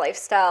plant-based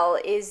lifestyle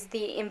is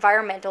the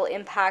environmental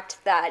impact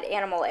that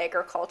animal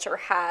agriculture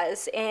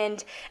has.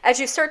 And as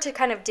you start to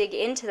kind of dig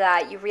into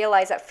that, you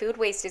realize that food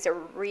waste is a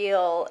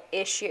real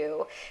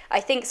issue. I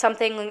think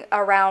something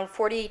around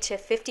 40 to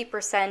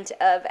 50%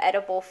 of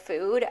edible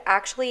food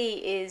actually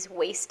is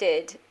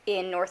wasted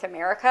in North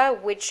America,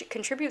 which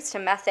contributes to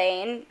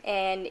methane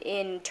and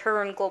in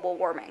turn global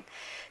warming.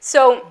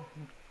 So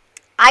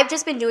I've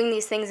just been doing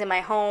these things in my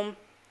home,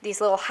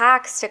 these little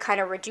hacks to kind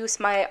of reduce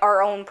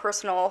our own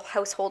personal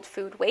household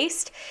food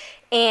waste.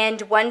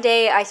 And one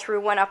day I threw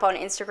one up on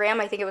Instagram.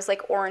 I think it was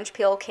like orange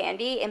peel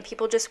candy, and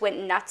people just went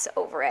nuts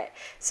over it.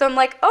 So I'm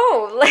like,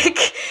 oh,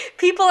 like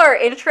people are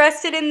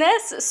interested in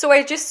this. So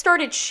I just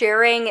started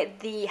sharing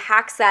the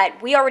hacks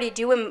that we already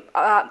do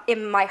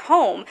in my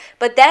home.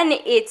 But then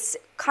it's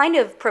kind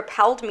of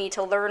propelled me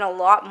to learn a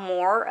lot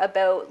more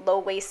about low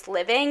waste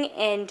living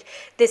and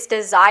this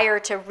desire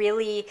to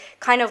really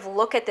kind of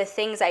look at the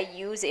things I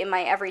use in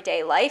my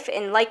everyday life.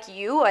 And like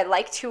you, I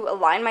like to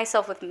align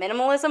myself with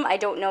minimalism. I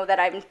don't know that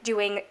I'm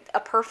doing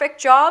a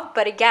perfect job,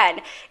 but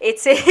again,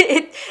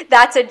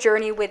 that's a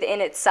journey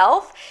within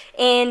itself.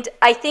 And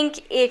I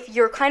think if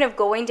you're kind of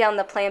going down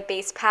the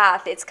plant-based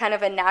path, it's kind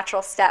of a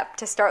natural step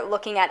to start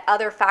looking at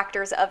other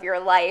factors of your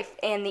life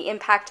and the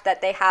impact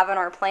that they have on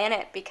our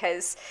planet,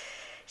 because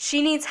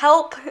she needs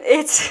help.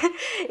 It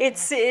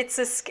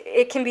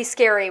can be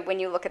scary when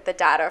you look at the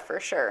data, for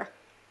sure.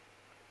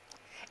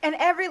 And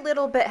every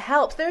little bit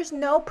helps. There's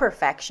no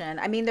perfection.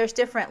 I mean, there's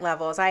different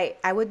levels. I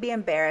would be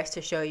embarrassed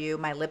to show you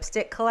my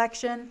lipstick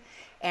collection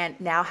and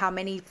now how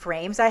many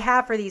frames I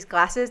have for these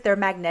glasses. They're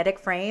magnetic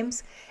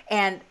frames.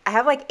 And I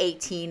have like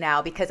 18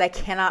 now because I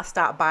cannot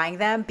stop buying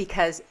them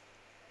because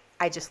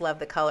I just love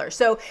the color.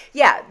 So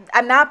yeah,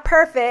 I'm not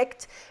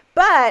perfect,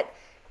 but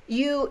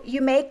you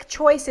make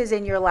choices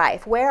in your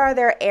life. Where are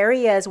there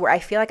areas where I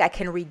feel like I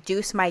can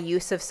reduce my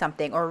use of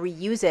something or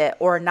reuse it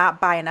or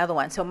not buy another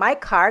one? So my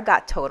car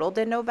got totaled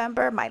in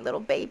November. My little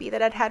baby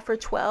that I'd had for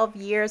 12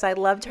 years. I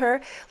loved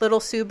her.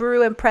 Little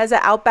Subaru Impreza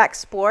Outback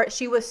Sport.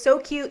 She was so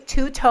cute,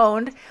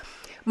 two-toned.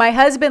 My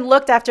husband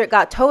looked after it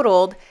got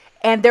totaled,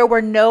 and there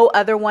were no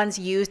other ones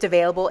used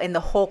available in the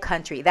whole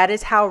country. That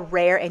is how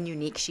rare and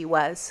unique she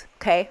was,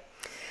 okay?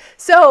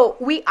 So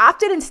we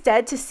opted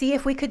instead to see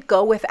if we could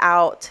go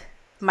without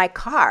my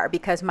car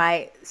because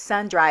my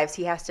son drives.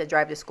 He has to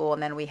drive to school,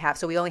 and then we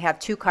only have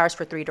 2 cars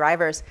for 3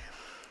 drivers.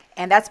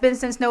 And that's been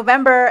since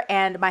November,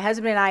 and my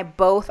husband and I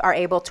both are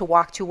able to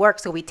walk to work.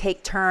 So we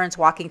take turns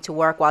walking to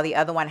work while the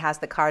other one has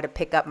the car to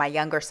pick up my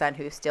younger son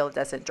who still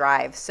doesn't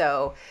drive.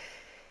 So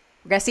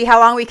we're going to see how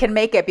long we can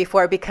make it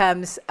before it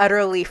becomes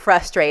utterly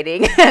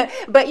frustrating.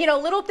 But,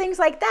 little things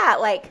like that,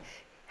 like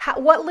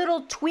what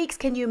little tweaks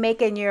can you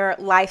make in your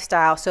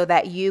lifestyle so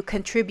that you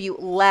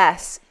contribute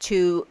less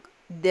to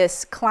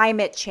this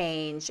climate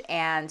change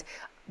and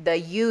the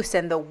use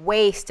and the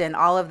waste and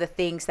all of the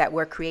things that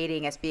we're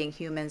creating as being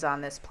humans on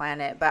this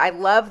planet. But I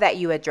love that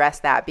you address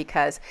that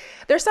because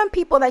there's some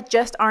people that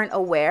just aren't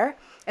aware.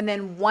 And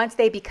then once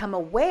they become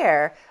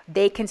aware,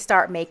 they can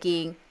start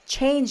making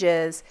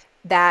changes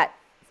that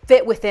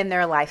fit within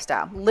their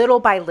lifestyle, little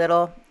by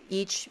little.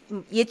 Each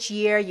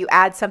year you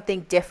add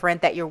something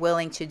different that you're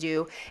willing to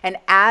do. And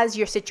as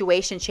your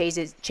situation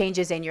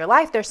changes in your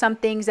life, there's some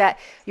things that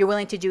you're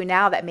willing to do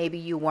now that maybe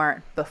you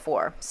weren't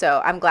before. So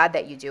I'm glad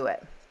that you do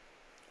it.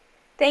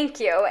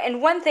 Thank you.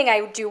 And one thing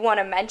I do want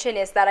to mention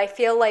is that I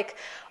feel like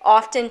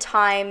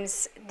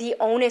oftentimes the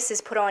onus is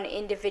put on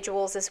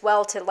individuals as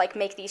well to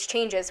make these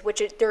changes,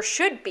 which there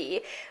should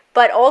be,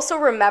 but also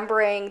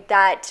remembering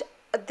that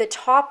the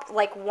top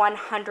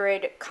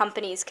 100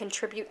 companies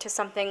contribute to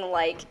something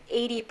like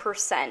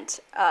 80%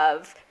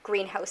 of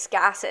greenhouse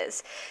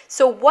gases.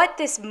 So what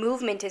this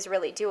movement is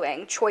really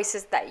doing,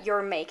 choices that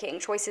you're making,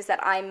 choices that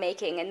I'm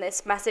making, and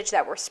this message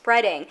that we're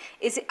spreading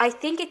is, I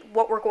think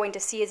what we're going to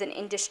see is an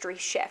industry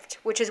shift,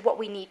 which is what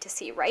we need to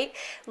see, right?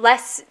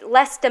 Less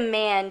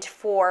demand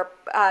for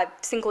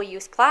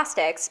single-use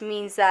plastics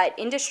means that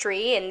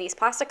industry and these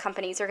plastic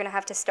companies are going to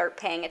have to start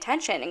paying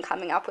attention and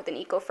coming up with an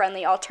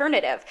eco-friendly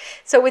alternative.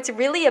 So it's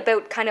really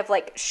about kind of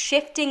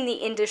shifting the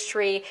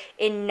industry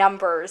in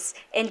numbers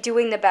and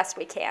doing the best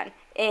we can.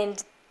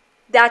 And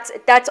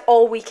that's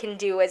all we can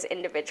do as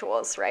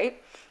individuals,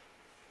 right?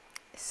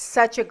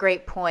 Such a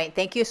great point.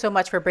 Thank you so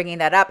much for bringing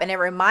that up. And it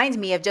reminds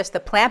me of just the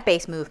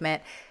plant-based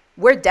movement.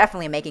 We're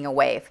definitely making a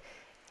wave.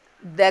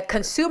 The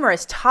consumer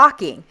is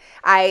talking.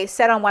 I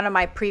said on one of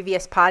my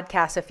previous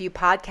podcasts a few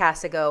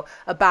podcasts ago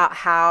about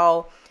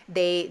how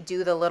they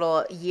do the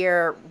little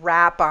year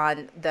wrap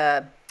on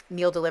the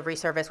meal delivery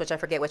service, which I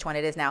forget which one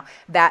it is now,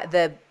 that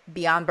the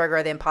Beyond Burger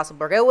or the Impossible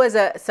Burger, it was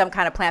some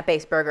kind of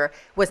plant-based burger,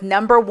 was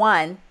number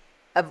 1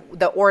 of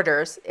the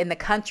orders in the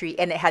country,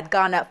 and it had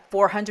gone up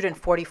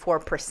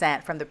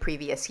 444% from the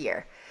previous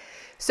year.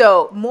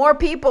 So more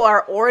people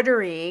are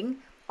ordering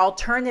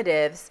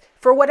alternatives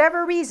for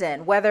whatever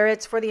reason, whether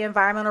it's for the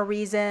environmental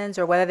reasons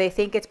or whether they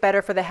think it's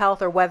better for the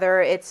health or whether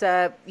it's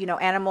a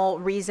animal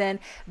reason.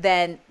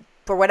 Then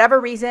for whatever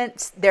reason,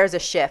 there's a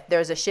shift.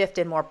 There's a shift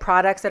in more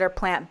products that are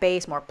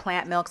plant-based, more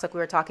plant milks like we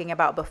were talking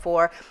about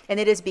before. And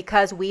it is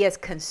because we as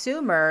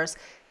consumers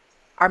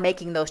are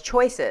making those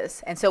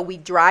choices. And so we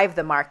drive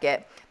the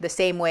market the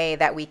same way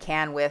that we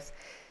can with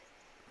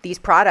these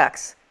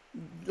products.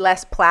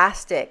 Less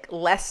plastic,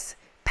 less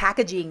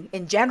packaging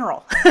in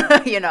general,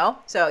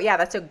 So yeah,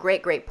 that's a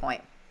great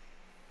point.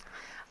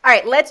 All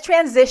right, let's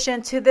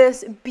transition to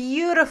this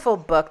beautiful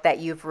book that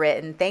you've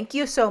written. Thank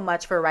you so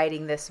much for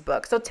writing this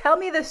book. So tell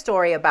me the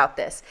story about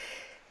this.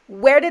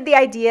 Where did the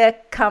idea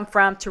come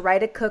from to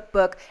write a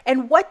cookbook?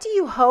 And what do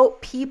you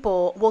hope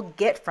people will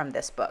get from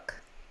this book?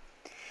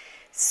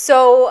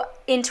 So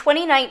in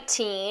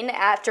 2019,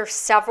 after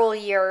several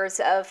years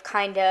of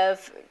kind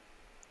of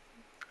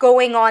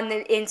going on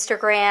the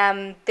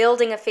Instagram,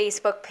 building a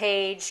Facebook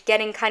page,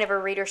 getting kind of a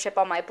readership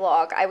on my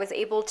blog, I was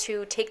able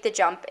to take the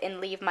jump and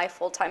leave my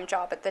full-time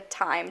job at the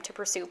time to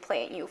pursue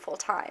PlantYou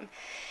full-time.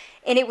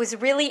 And it was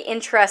really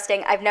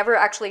interesting. I've never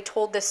actually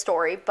told this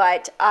story,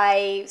 but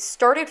I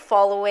started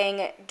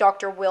following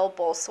Dr. Will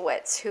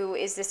Bolsowitz, who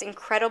is this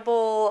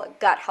incredible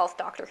gut health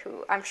doctor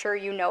who I'm sure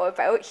you know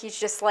about. He's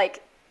just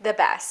like the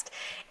best.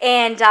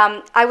 And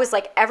I was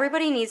like,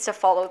 everybody needs to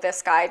follow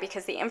this guy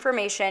because the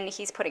information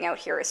he's putting out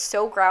here is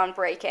so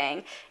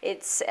groundbreaking.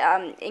 It's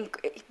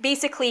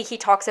basically he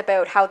talks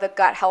about how the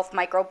gut health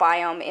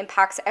microbiome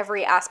impacts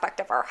every aspect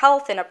of our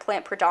health, and a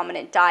plant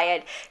predominant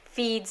diet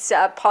feeds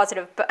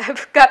positive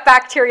gut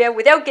bacteria.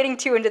 Without getting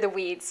too into the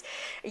weeds,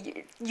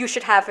 you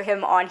should have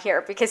him on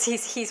here because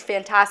he's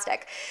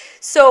fantastic.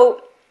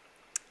 So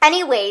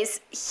anyways,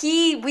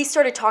 we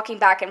started talking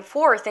back and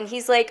forth, and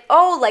he's like,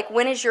 oh, like,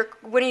 when are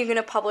you going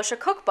to publish a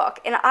cookbook?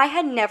 And I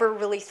had never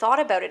really thought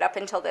about it up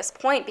until this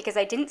point because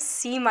I didn't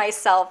see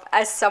myself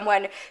as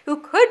someone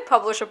who could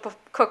publish a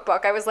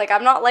cookbook. I was like,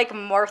 I'm not like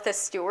Martha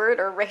Stewart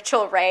or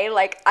Rachel Ray.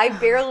 Like, I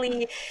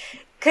barely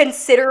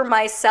consider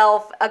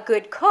myself a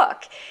good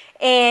cook.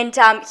 And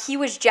he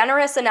was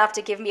generous enough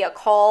to give me a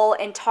call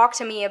and talk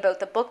to me about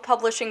the book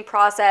publishing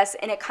process,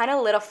 and it kind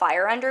of lit a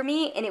fire under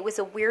me, and it was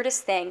the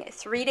weirdest thing.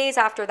 3 days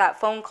after that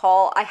phone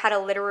call, I had a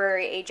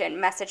literary agent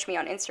message me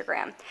on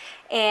Instagram,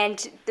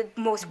 and the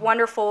most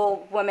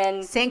wonderful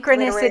woman.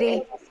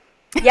 Synchronicity.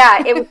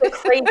 Yeah, it was the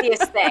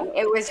craziest thing.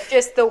 It was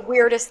just the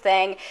weirdest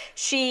thing.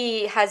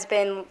 She has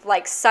been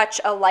like such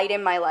a light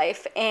in my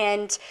life,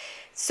 and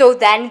so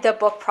then the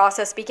book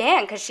process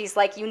began because she's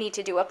like, you need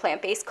to do a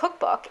plant-based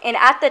cookbook. And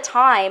at the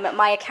time,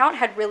 my account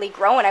had really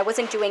grown. I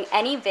wasn't doing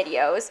any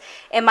videos,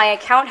 and my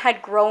account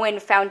had grown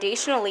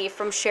foundationally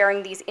from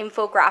sharing these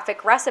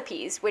infographic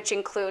recipes, which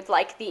include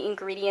like the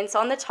ingredients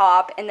on the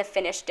top and the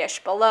finished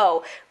dish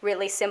below.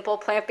 Really simple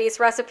plant-based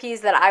recipes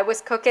that I was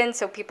cooking,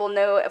 so people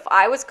know if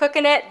I was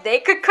cooking it, they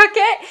could cook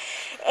it.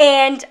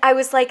 And I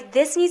was like,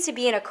 this needs to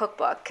be in a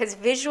cookbook because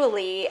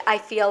visually I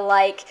feel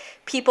like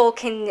people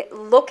can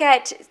look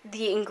at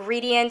the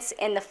ingredients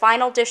and the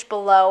final dish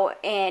below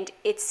and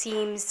it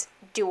seems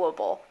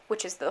doable,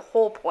 which is the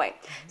whole point.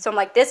 So I'm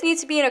like, this needs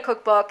to be in a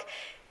cookbook.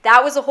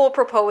 That was a whole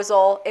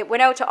proposal. It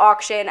went out to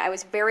auction. I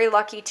was very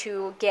lucky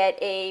to get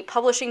a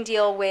publishing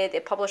deal with a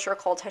publisher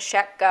called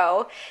Hachette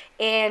Go,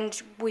 and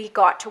we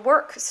got to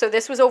work. So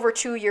this was over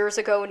 2 years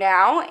ago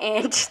now,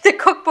 and the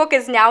cookbook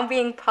is now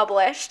being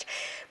published.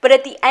 But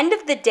at the end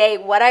of the day,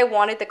 what I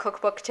wanted the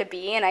cookbook to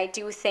be, and I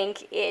do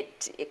think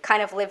it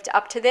kind of lived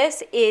up to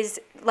this, is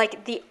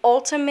like the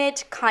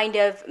ultimate kind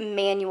of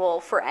manual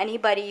for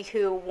anybody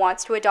who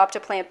wants to adopt a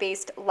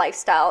plant-based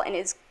lifestyle and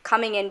is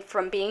coming in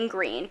from being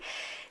green.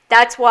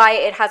 That's why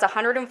it has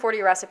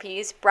 140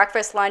 recipes: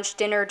 breakfast, lunch,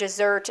 dinner,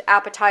 dessert,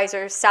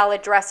 appetizers,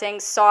 salad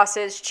dressings,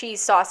 sauces, cheese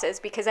sauces,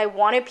 because I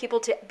wanted people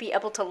to be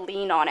able to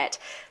lean on it.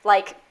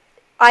 Like,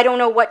 I don't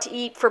know what to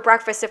eat for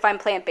breakfast if I'm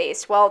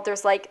plant-based. Well,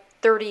 there's like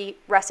 30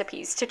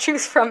 recipes to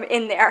choose from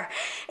in there,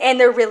 and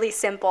they're really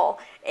simple,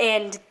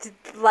 and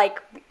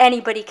like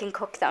anybody can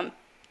cook them.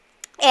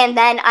 And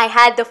then I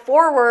had the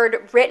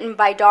foreword written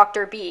by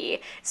Dr.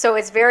 B, so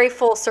it's very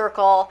full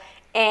circle.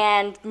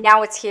 And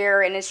now it's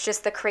here, and it's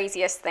just the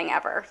craziest thing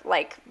ever,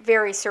 like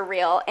very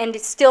surreal. And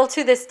still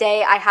to this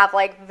day, I have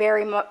like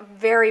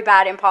very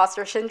bad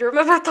imposter syndrome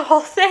about the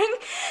whole thing.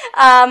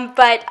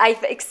 But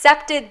I've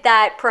accepted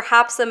that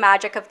perhaps the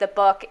magic of the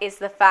book is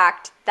the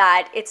fact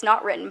that it's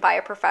not written by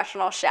a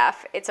professional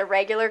chef. It's a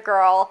regular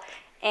girl,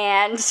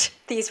 and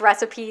these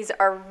recipes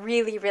are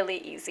really, really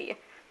easy.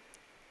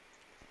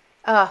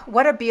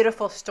 What a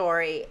beautiful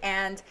story.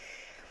 And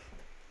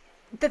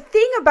the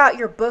thing about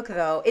your book,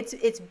 though,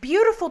 it's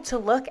beautiful to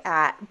look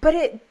at, but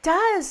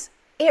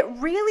it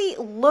really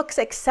looks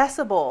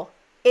accessible.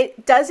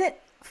 It doesn't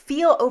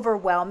feel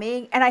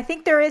overwhelming. And I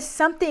think there is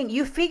something,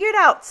 you figured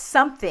out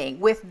something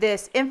with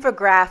this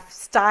infograph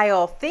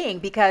style thing,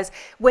 because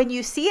when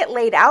you see it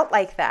laid out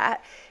like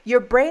that, your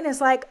brain is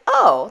like,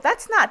 oh,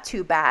 that's not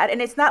too bad.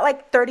 And it's not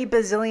like 30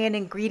 bazillion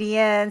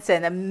ingredients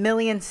and a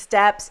million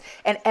steps,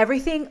 and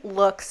everything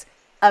looks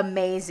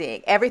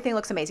amazing. Everything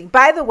looks amazing.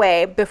 By the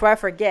way, before I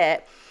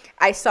forget,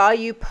 I saw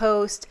you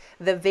post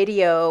the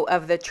video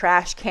of the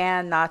trash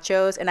can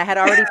nachos, and I had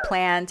already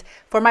planned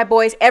for my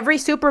boys. Every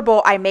Super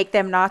Bowl, I make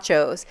them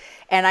nachos.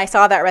 And I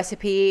saw that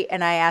recipe,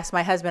 and I asked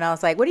my husband, I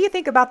was like, what do you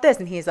think about this?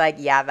 And he's like,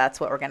 yeah, that's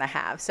what we're going to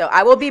have. So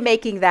I will be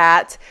making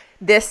that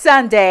this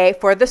Sunday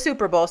for the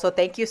Super Bowl. So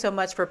thank you so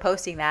much for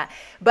posting that.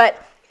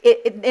 But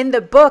in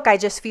the book, I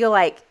just feel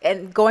like,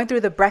 and going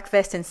through the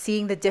breakfast and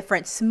seeing the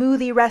different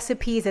smoothie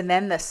recipes and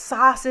then the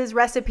sauces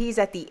recipes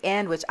at the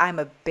end, which I'm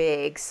a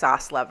big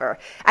sauce lover.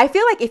 I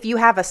feel like if you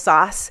have a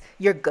sauce,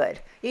 you're good.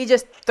 You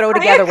just throw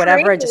together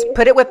whatever and just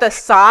put it with the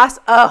sauce.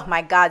 Oh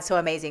my God, so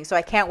amazing. So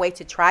I can't wait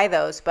to try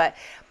those. But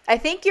I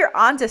think you're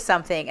onto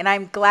something, and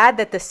I'm glad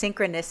that the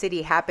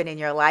synchronicity happened in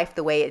your life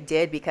the way it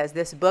did, because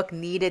this book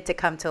needed to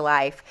come to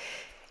life.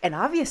 And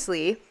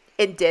obviously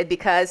it did,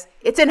 because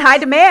it's in high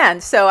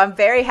demand. So I'm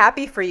very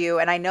happy for you.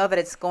 And I know that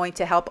it's going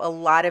to help a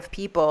lot of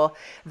people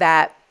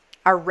that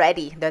are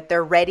ready, that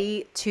they're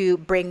ready to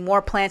bring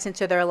more plants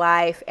into their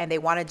life, and they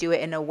want to do it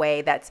in a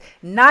way that's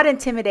not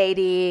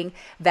intimidating,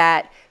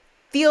 that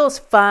feels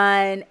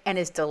fun, and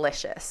is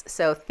delicious.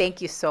 So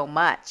thank you so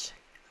much.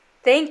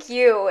 Thank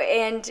you.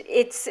 And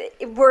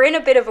we're in a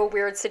bit of a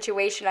weird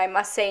situation, I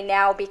must say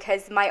now,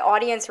 because my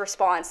audience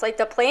response, like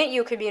the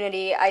PlantYou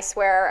community, I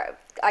swear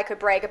I could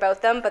brag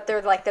about them, but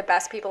they're like the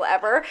best people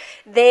ever.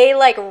 They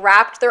like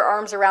wrapped their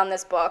arms around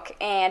this book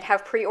and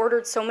have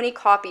pre-ordered so many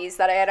copies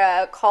that I had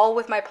a call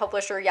with my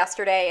publisher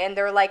yesterday, and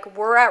they're like,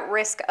 we're at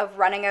risk of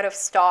running out of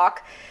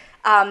stock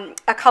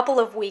a couple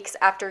of weeks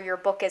after your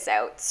book is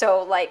out.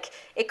 So like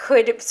it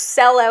could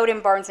sell out in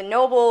Barnes and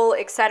Noble,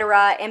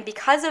 etc. And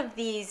because of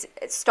these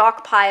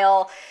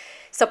stockpile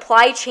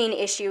supply chain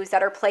issues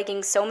that are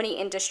plaguing so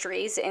many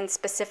industries, and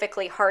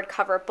specifically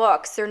hardcover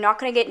books, they're not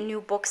going to get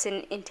new books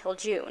until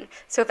June.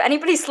 So if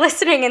anybody's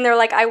listening and they're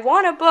like, I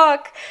want a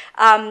book,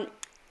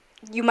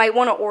 you might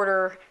want to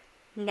order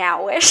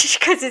now-ish,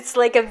 because it's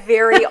like a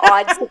very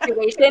odd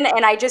situation,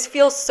 and I just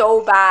feel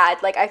so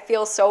bad. Like I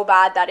feel so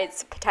bad that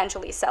it's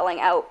potentially selling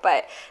out,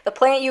 but the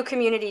PlantYou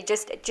community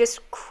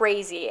just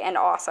crazy and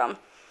awesome.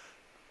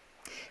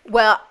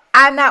 Well,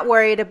 I'm not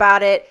worried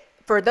about it.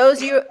 For those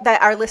of you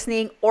that are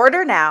listening,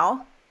 order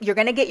now. You're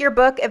going to get your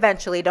book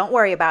eventually. Don't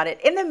worry about it.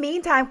 In the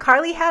meantime,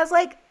 Carleigh has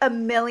like a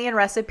million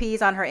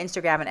recipes on her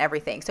Instagram and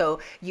everything.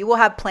 So you will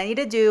have plenty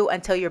to do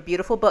until your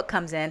beautiful book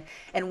comes in.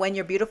 And when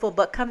your beautiful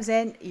book comes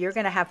in, you're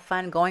going to have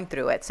fun going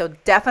through it. So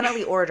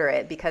definitely order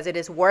it, because it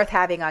is worth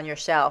having on your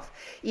shelf,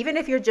 even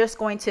if you're just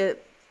going to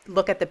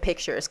look at the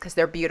pictures, because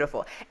they're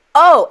beautiful.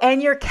 Oh,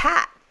 and your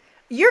cat.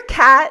 Your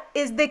cat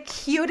is the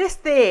cutest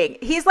thing.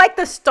 He's like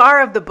the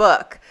star of the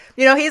book.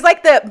 You know, he's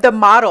like the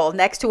model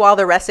next to all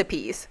the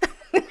recipes.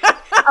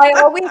 I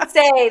always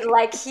say,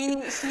 like, he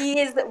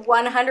is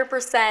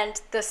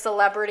 100% the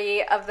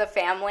celebrity of the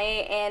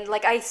family, and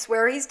like I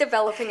swear he's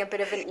developing a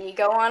bit of an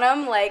ego on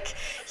him. Like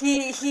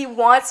he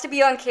wants to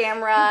be on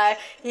camera.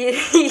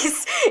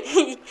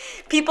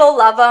 People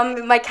love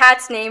him. My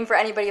cat's name, for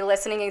anybody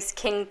listening, is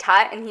King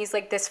Tut, and he's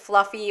like this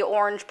fluffy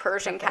orange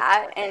Persian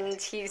cat,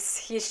 and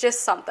he's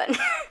just something.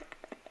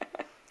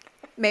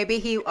 Maybe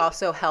he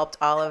also helped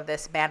all of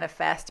this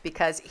manifest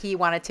because he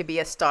wanted to be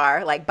a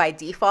star, like by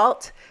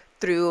default,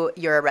 through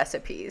your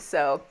recipes.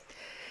 So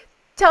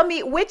tell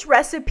me, which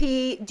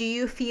recipe do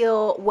you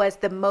feel was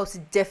the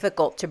most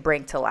difficult to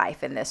bring to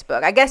life in this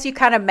book? I guess you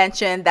kind of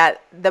mentioned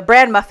that the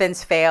bran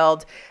muffins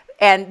failed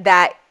and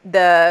that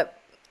the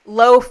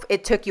loaf,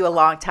 it took you a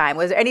long time.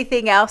 Was there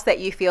anything else that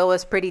you feel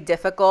was pretty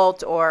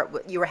difficult, or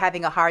you were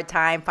having a hard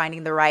time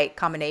finding the right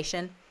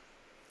combination?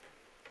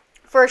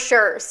 For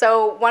sure.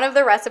 So one of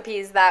the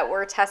recipes that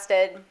were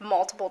tested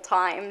multiple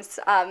times,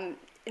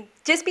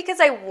 just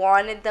because I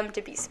wanted them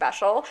to be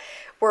special,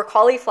 were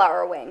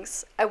cauliflower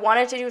wings. I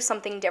wanted to do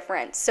something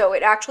different. So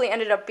it actually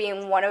ended up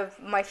being one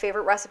of my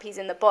favorite recipes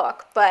in the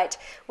book. But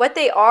what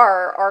they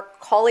are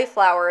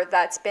cauliflower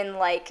that's been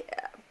like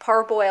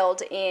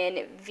parboiled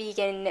in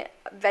vegan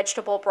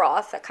vegetable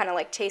broth that kind of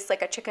like tastes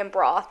like a chicken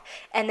broth,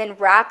 and then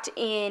wrapped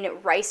in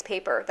rice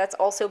paper that's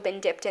also been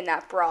dipped in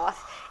that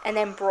broth, and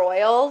then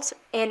broiled.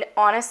 And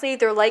honestly,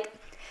 they're like,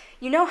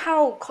 you know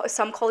how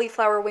some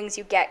cauliflower wings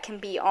you get can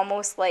be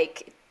almost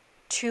like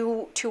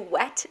too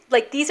wet?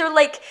 Like these are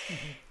like,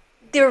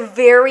 they're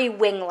very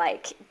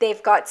wing-like.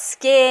 They've got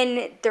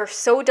skin. They're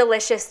so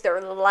delicious.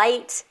 They're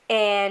light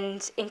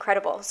and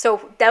incredible.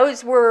 So that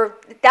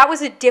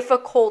was a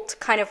difficult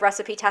kind of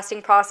recipe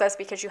testing process,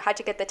 because you had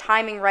to get the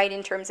timing right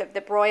in terms of the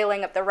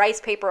broiling of the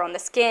rice paper on the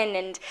skin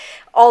and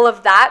all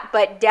of that,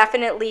 but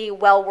definitely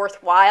well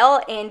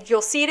worthwhile. And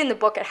you'll see it in the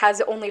book. It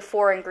has only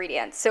 4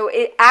 ingredients. So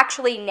it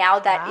actually, now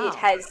that It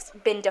has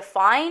been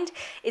defined,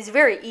 is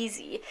very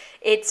easy.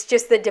 It's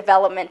just the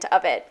development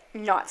of it,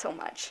 not so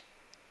much.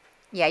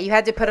 Yeah, you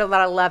had to put a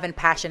lot of love and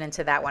passion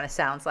into that one, it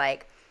sounds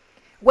like.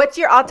 What's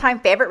your all-time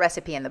favorite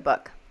recipe in the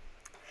book?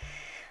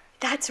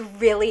 That's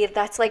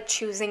like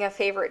choosing a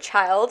favorite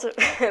child.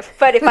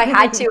 But if I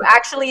had to,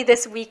 actually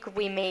this week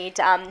we made,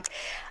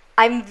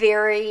 I'm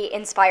very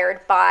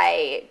inspired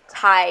by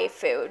Thai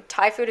food.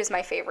 Thai food is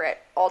my favorite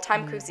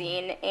all-time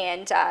cuisine.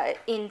 And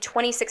in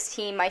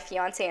 2016, my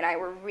fiance and I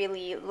were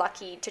really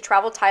lucky to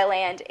travel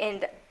Thailand,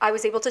 and I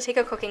was able to take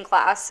a cooking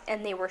class,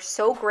 and they were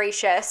so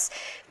gracious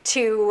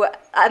to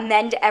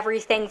amend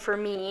everything for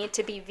me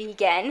to be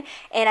vegan.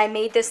 And I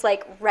made this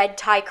like red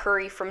Thai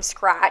curry from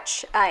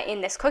scratch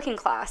in this cooking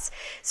class.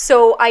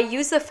 So I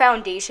used the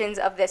foundations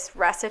of this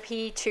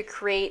recipe to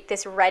create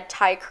this red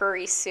Thai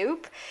curry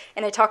soup.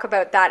 And I talk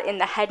about that in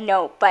the head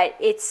note, but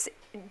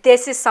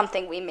this is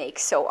something we make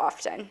so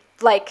often,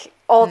 like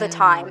all the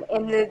time.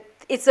 And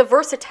it's the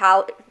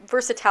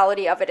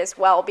versatility of it as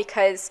well,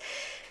 because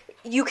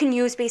you can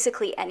use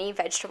basically any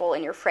vegetable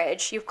in your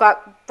fridge. You've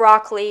got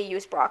broccoli,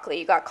 use broccoli.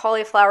 You've got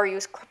cauliflower,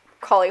 use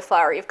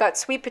cauliflower. You've got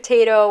sweet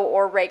potato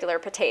or regular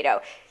potato.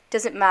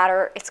 Doesn't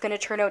matter. It's going to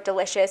turn out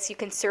delicious. You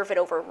can serve it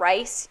over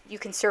rice. You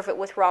can serve it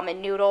with ramen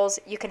noodles.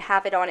 You can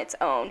have it on its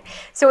own.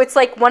 So it's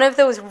like one of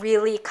those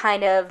really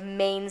kind of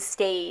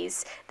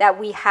mainstays that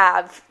we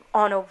have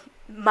on a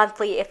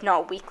monthly, if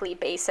not weekly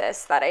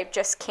basis that I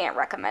just can't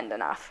recommend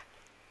enough.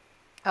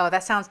 Oh,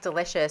 that sounds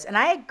delicious. And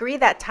I agree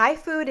that Thai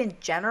food in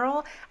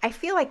general, I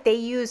feel like they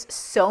use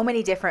so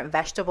many different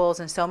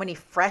vegetables and so many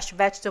fresh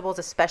vegetables,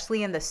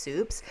 especially in the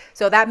soups.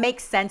 So that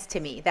makes sense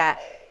to me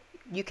that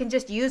you can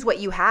just use what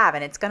you have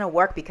and it's going to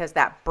work because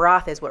that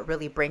broth is what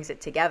really brings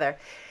it together.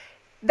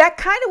 That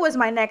kind of was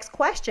my next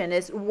question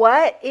is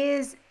what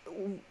is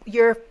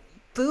your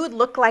food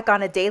look like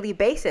on a daily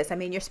basis? I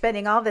mean, you're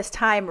spending all this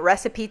time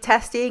recipe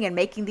testing and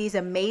making these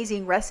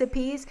amazing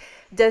recipes.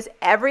 Does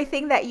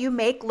everything that you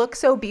make look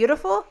so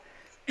beautiful?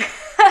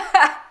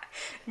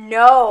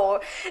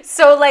 No.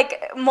 So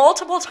like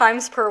multiple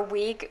times per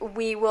week,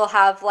 we will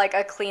have like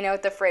a clean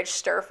out the fridge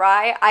stir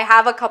fry. I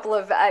have a couple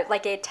of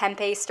like a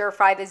tempeh stir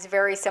fry that's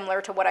very similar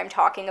to what I'm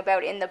talking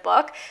about in the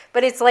book.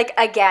 But it's like,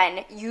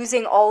 again,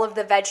 using all of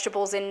the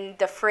vegetables in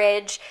the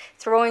fridge,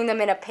 throwing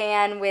them in a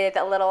pan with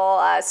a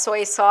little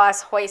soy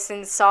sauce,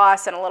 hoisin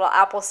sauce, and a little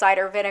apple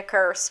cider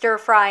vinegar, stir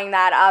frying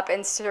that up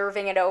and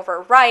serving it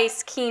over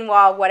rice,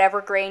 quinoa,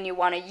 whatever grain you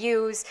want to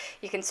use.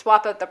 You can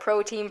swap out the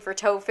protein for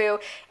tofu.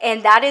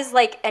 And that is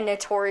like a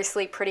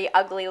notoriously pretty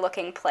ugly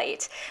looking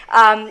plate.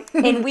 And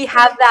we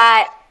have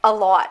that a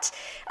lot.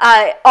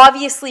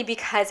 Obviously,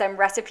 because I'm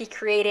recipe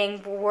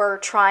creating, we're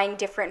trying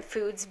different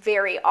foods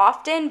very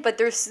often, but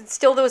there's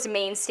still those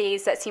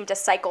mainstays that seem to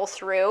cycle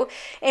through.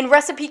 In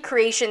recipe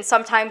creation,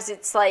 sometimes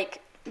it's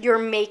like you're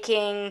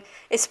making,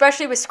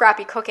 especially with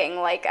scrappy cooking,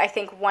 like I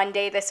think one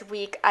day this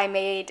week I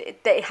made,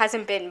 it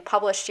hasn't been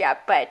published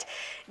yet, but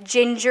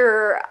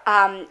ginger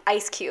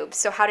ice cubes.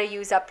 So how to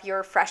use up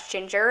your fresh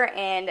ginger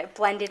and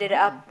blended it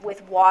up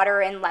with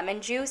water and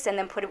lemon juice and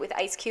then put it with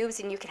ice cubes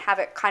and you can have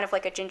it kind of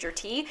like a ginger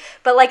tea.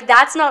 But like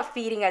that's not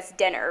feeding us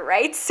dinner,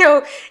 right?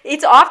 So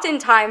it's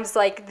oftentimes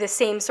like the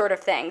same sort of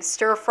thing.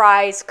 Stir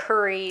fries,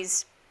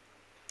 curries,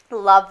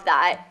 love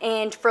that.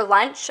 And for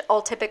lunch,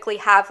 I'll typically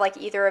have like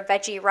either a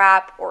veggie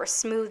wrap or a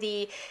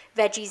smoothie,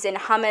 veggies and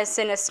hummus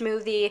in a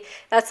smoothie.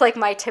 That's like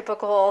my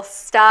typical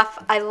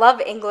stuff. I love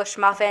English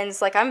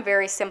muffins. Like I'm a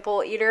very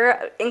simple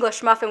eater.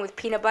 English muffin with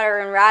peanut butter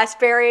and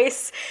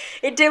raspberries.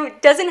 It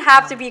doesn't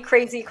have to be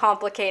crazy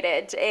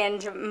complicated.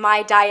 And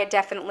my diet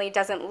definitely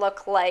doesn't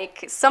look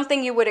like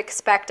something you would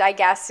expect, I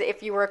guess,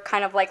 if you were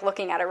kind of like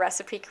looking at a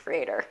recipe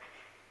creator.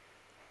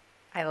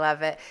 I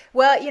love it.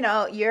 Well, you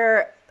know,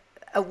 you're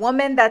a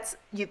woman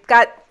you've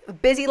got a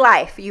busy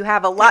life. You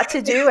have a lot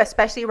to do,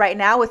 especially right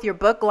now with your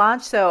book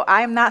launch. So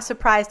I'm not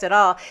surprised at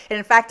all. And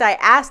in fact, I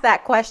asked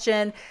that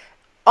question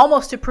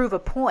almost to prove a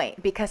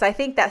point, because I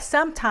think that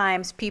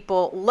sometimes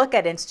people look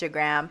at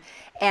Instagram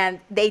and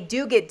they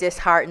do get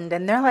disheartened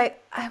and they're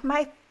like,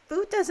 my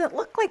food doesn't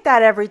look like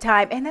that every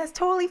time. And that's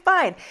totally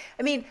fine.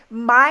 I mean,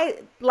 my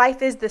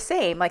life is the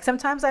same. Like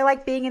sometimes I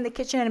like being in the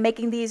kitchen and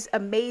making these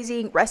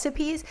amazing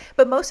recipes,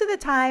 but most of the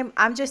time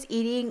I'm just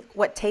eating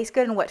what tastes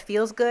good and what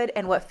feels good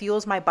and what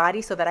fuels my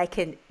body so that I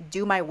can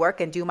do my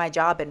work and do my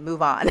job and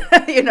move on,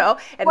 you know,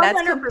 and 100%.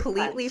 That's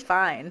completely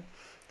fine.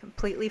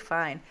 Completely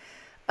fine.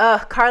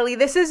 Carleigh,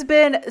 this has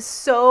been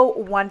so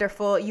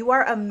wonderful. You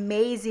are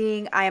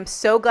amazing. I am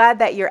so glad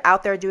that you're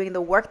out there doing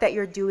the work that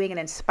you're doing and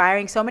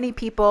inspiring so many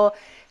people,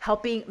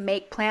 helping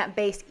make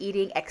plant-based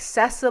eating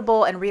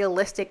accessible and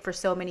realistic for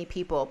so many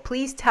people.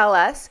 Please tell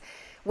us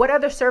what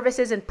other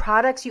services and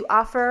products you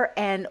offer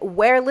and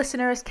where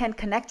listeners can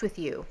connect with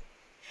you.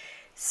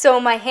 So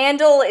my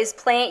handle is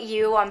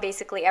PlantYou on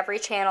basically every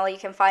channel. You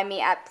can find me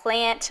at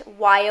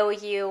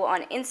PlantYou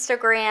on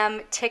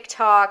Instagram,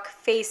 TikTok,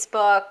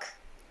 Facebook,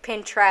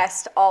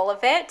 Pinterest, all of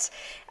it.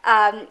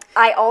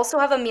 I also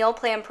have a meal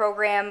plan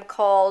program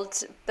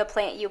called the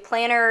PlantYou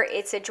Planner.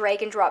 It's a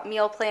drag and drop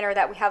meal planner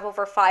that we have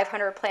over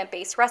 500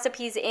 plant-based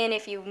recipes in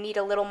if you need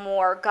a little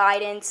more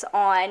guidance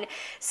on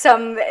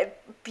some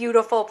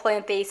beautiful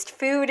plant-based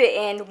food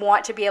and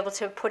want to be able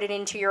to put it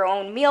into your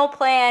own meal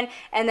plan.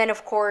 And then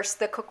of course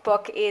the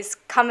cookbook is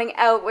coming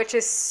out, which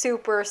is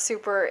super,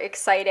 super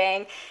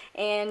exciting.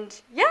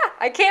 And yeah,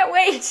 I can't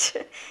wait.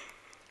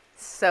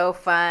 So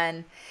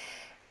fun.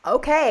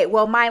 Okay,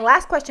 well, my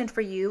last question for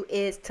you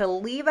is to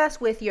leave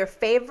us with your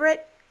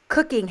favorite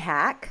cooking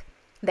hack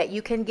that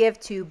you can give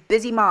to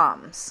busy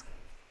moms.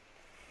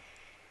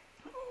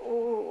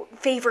 Ooh,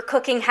 favorite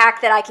cooking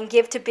hack that I can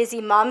give to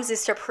busy moms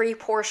is to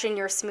pre-portion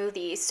your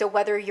smoothies. So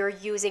whether you're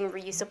using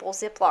reusable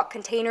Ziploc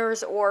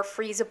containers or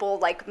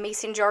freezable like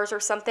mason jars or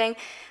something,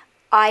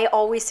 I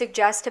always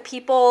suggest to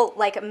people,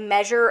 like,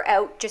 measure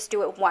out, just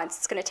do it once.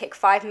 It's going to take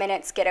 5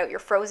 minutes. Get out your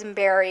frozen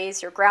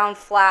berries, your ground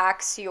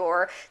flax,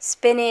 your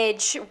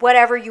spinach,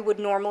 whatever you would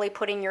normally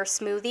put in your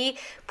smoothie.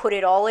 Put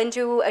it all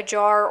into a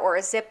jar or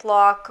a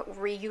Ziploc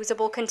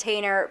reusable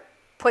container.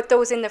 Put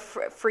those in the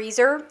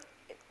freezer.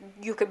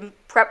 You can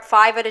prep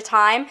 5 at a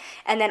time,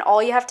 and then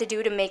all you have to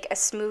do to make a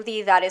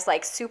smoothie that is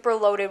like super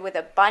loaded with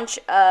a bunch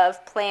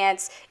of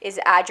plants is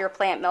add your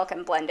plant milk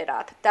and blend it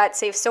up. That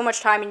saves so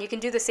much time, and you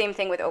can do the same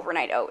thing with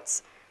overnight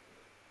oats.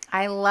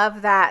 I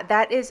love that.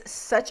 That is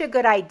such a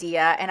good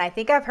idea. And I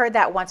think I've heard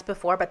that once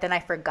before, but then I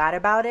forgot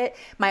about it.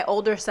 My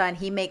older son,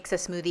 he makes a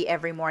smoothie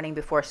every morning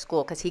before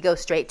school because he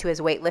goes straight to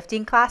his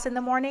weightlifting class in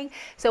the morning.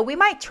 So we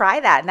might try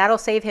that, and that'll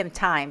save him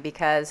time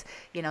because,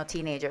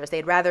 teenagers,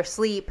 they'd rather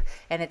sleep,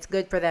 and it's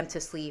good for them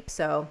to sleep.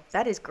 So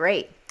that is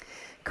great.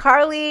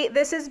 Carleigh,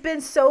 this has been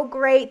so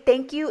great.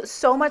 Thank you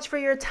so much for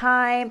your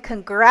time.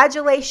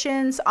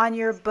 Congratulations on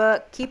your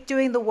book. Keep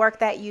doing the work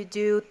that you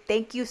do.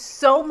 Thank you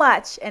so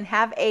much, and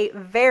have a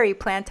very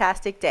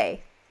plantastic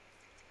day.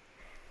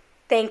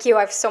 Thank you.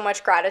 I have so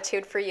much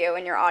gratitude for you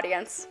and your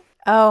audience.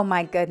 Oh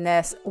my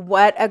goodness.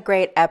 What a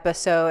great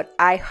episode.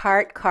 I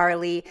heart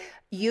Carleigh.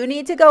 You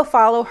need to go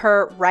follow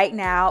her right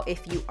now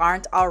if you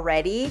aren't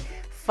already.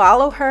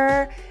 Follow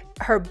her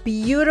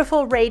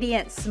beautiful,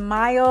 radiant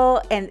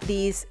smile, and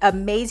these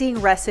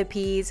amazing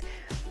recipes.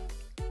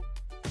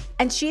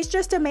 And she's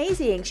just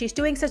amazing. She's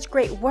doing such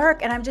great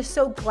work. And I'm just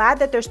so glad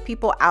that there's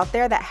people out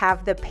there that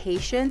have the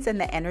patience and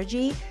the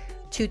energy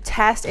to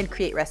test and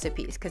create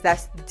recipes, because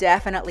that's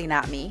definitely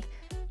not me.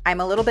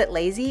 I'm a little bit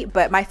lazy,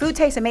 but my food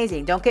tastes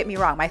amazing. Don't get me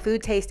wrong. My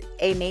food tastes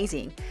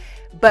amazing.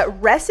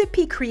 But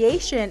recipe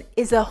creation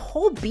is a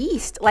whole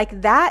beast.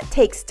 Like, that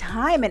takes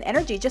time and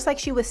energy, just like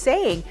she was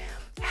saying.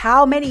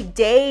 How many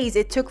days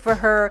it took for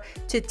her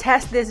to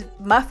test this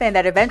muffin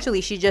that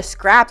eventually she just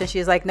scrapped, and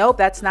she's like, nope,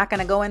 that's not going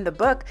to go in the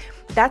book.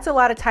 That's a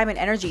lot of time and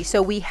energy.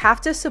 So we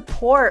have to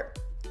support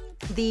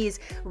these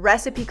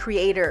recipe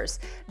creators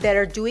that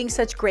are doing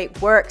such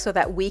great work so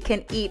that we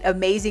can eat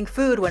amazing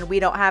food when we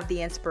don't have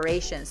the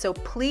inspiration. So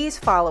please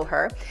follow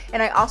her.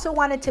 And I also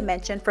wanted to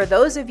mention, for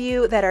those of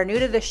you that are new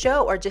to the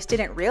show or just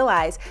didn't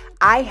realize,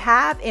 I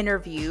have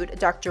interviewed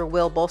Dr.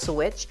 Will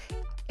Bolsowich.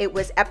 It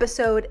was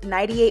episode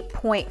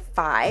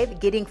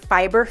 98.5, Getting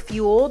Fiber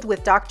Fueled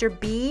with Dr.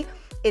 B.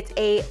 It's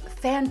a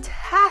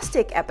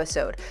fantastic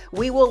episode.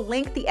 We will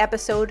link the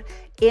episode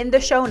in the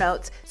show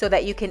notes so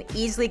that you can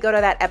easily go to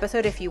that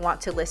episode if you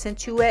want to listen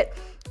to it.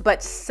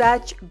 But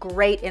such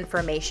great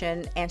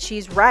information. And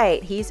she's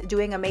right. He's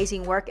doing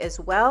amazing work as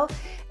well.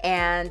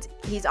 And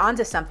he's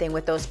onto something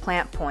with those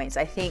plant points.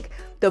 I think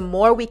the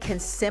more we can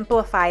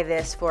simplify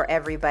this for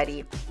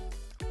everybody,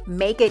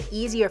 make it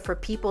easier for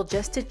people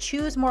just to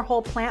choose more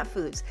whole plant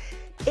foods.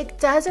 It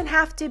doesn't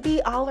have to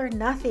be all or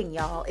nothing,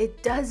 y'all.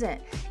 It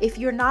doesn't. If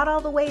you're not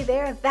all the way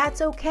there,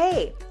 that's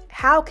okay.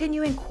 How can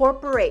you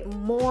incorporate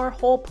more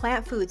whole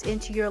plant foods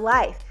into your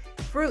life?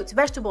 Fruits,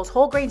 vegetables,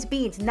 whole grains,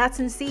 beans, nuts,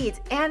 and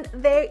seeds, and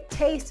they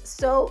taste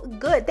so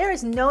good. There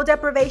is no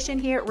deprivation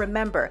here.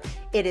 Remember,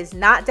 it is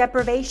not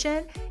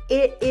deprivation.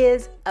 It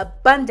is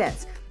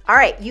abundance. All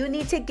right, you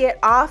need to get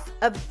off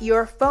of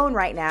your phone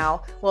right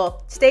now.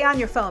 Well, stay on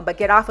your phone, but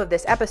get off of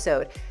this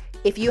episode.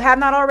 If you have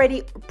not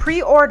already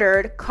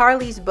pre-ordered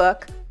Carleigh's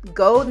book,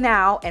 go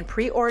now and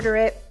pre-order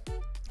it.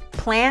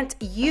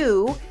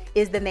 PlantYou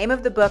is the name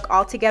of the book,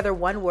 all together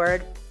one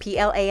word,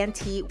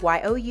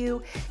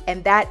 PlantYou,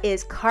 and that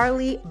is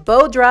Carleigh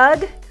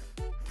Bodrug.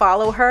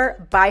 Follow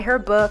her, buy her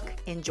book,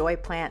 enjoy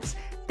plants.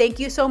 Thank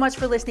you so much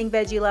for listening,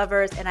 veggie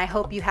lovers, and I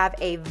hope you have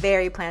a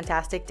very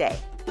plantastic day.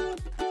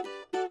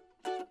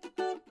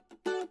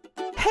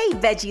 Hey,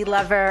 veggie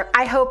lover,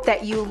 I hope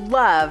that you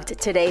loved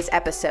today's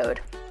episode.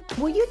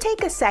 Will you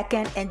take a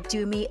second and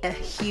do me a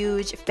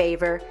huge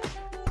favor?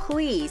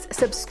 Please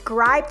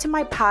subscribe to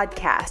my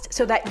podcast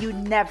so that you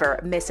never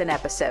miss an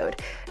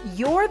episode.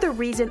 You're the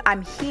reason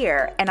I'm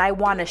here, and I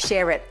want to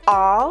share it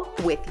all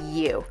with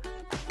you.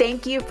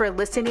 Thank you for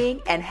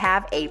listening, and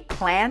have a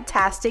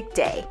plantastic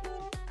day.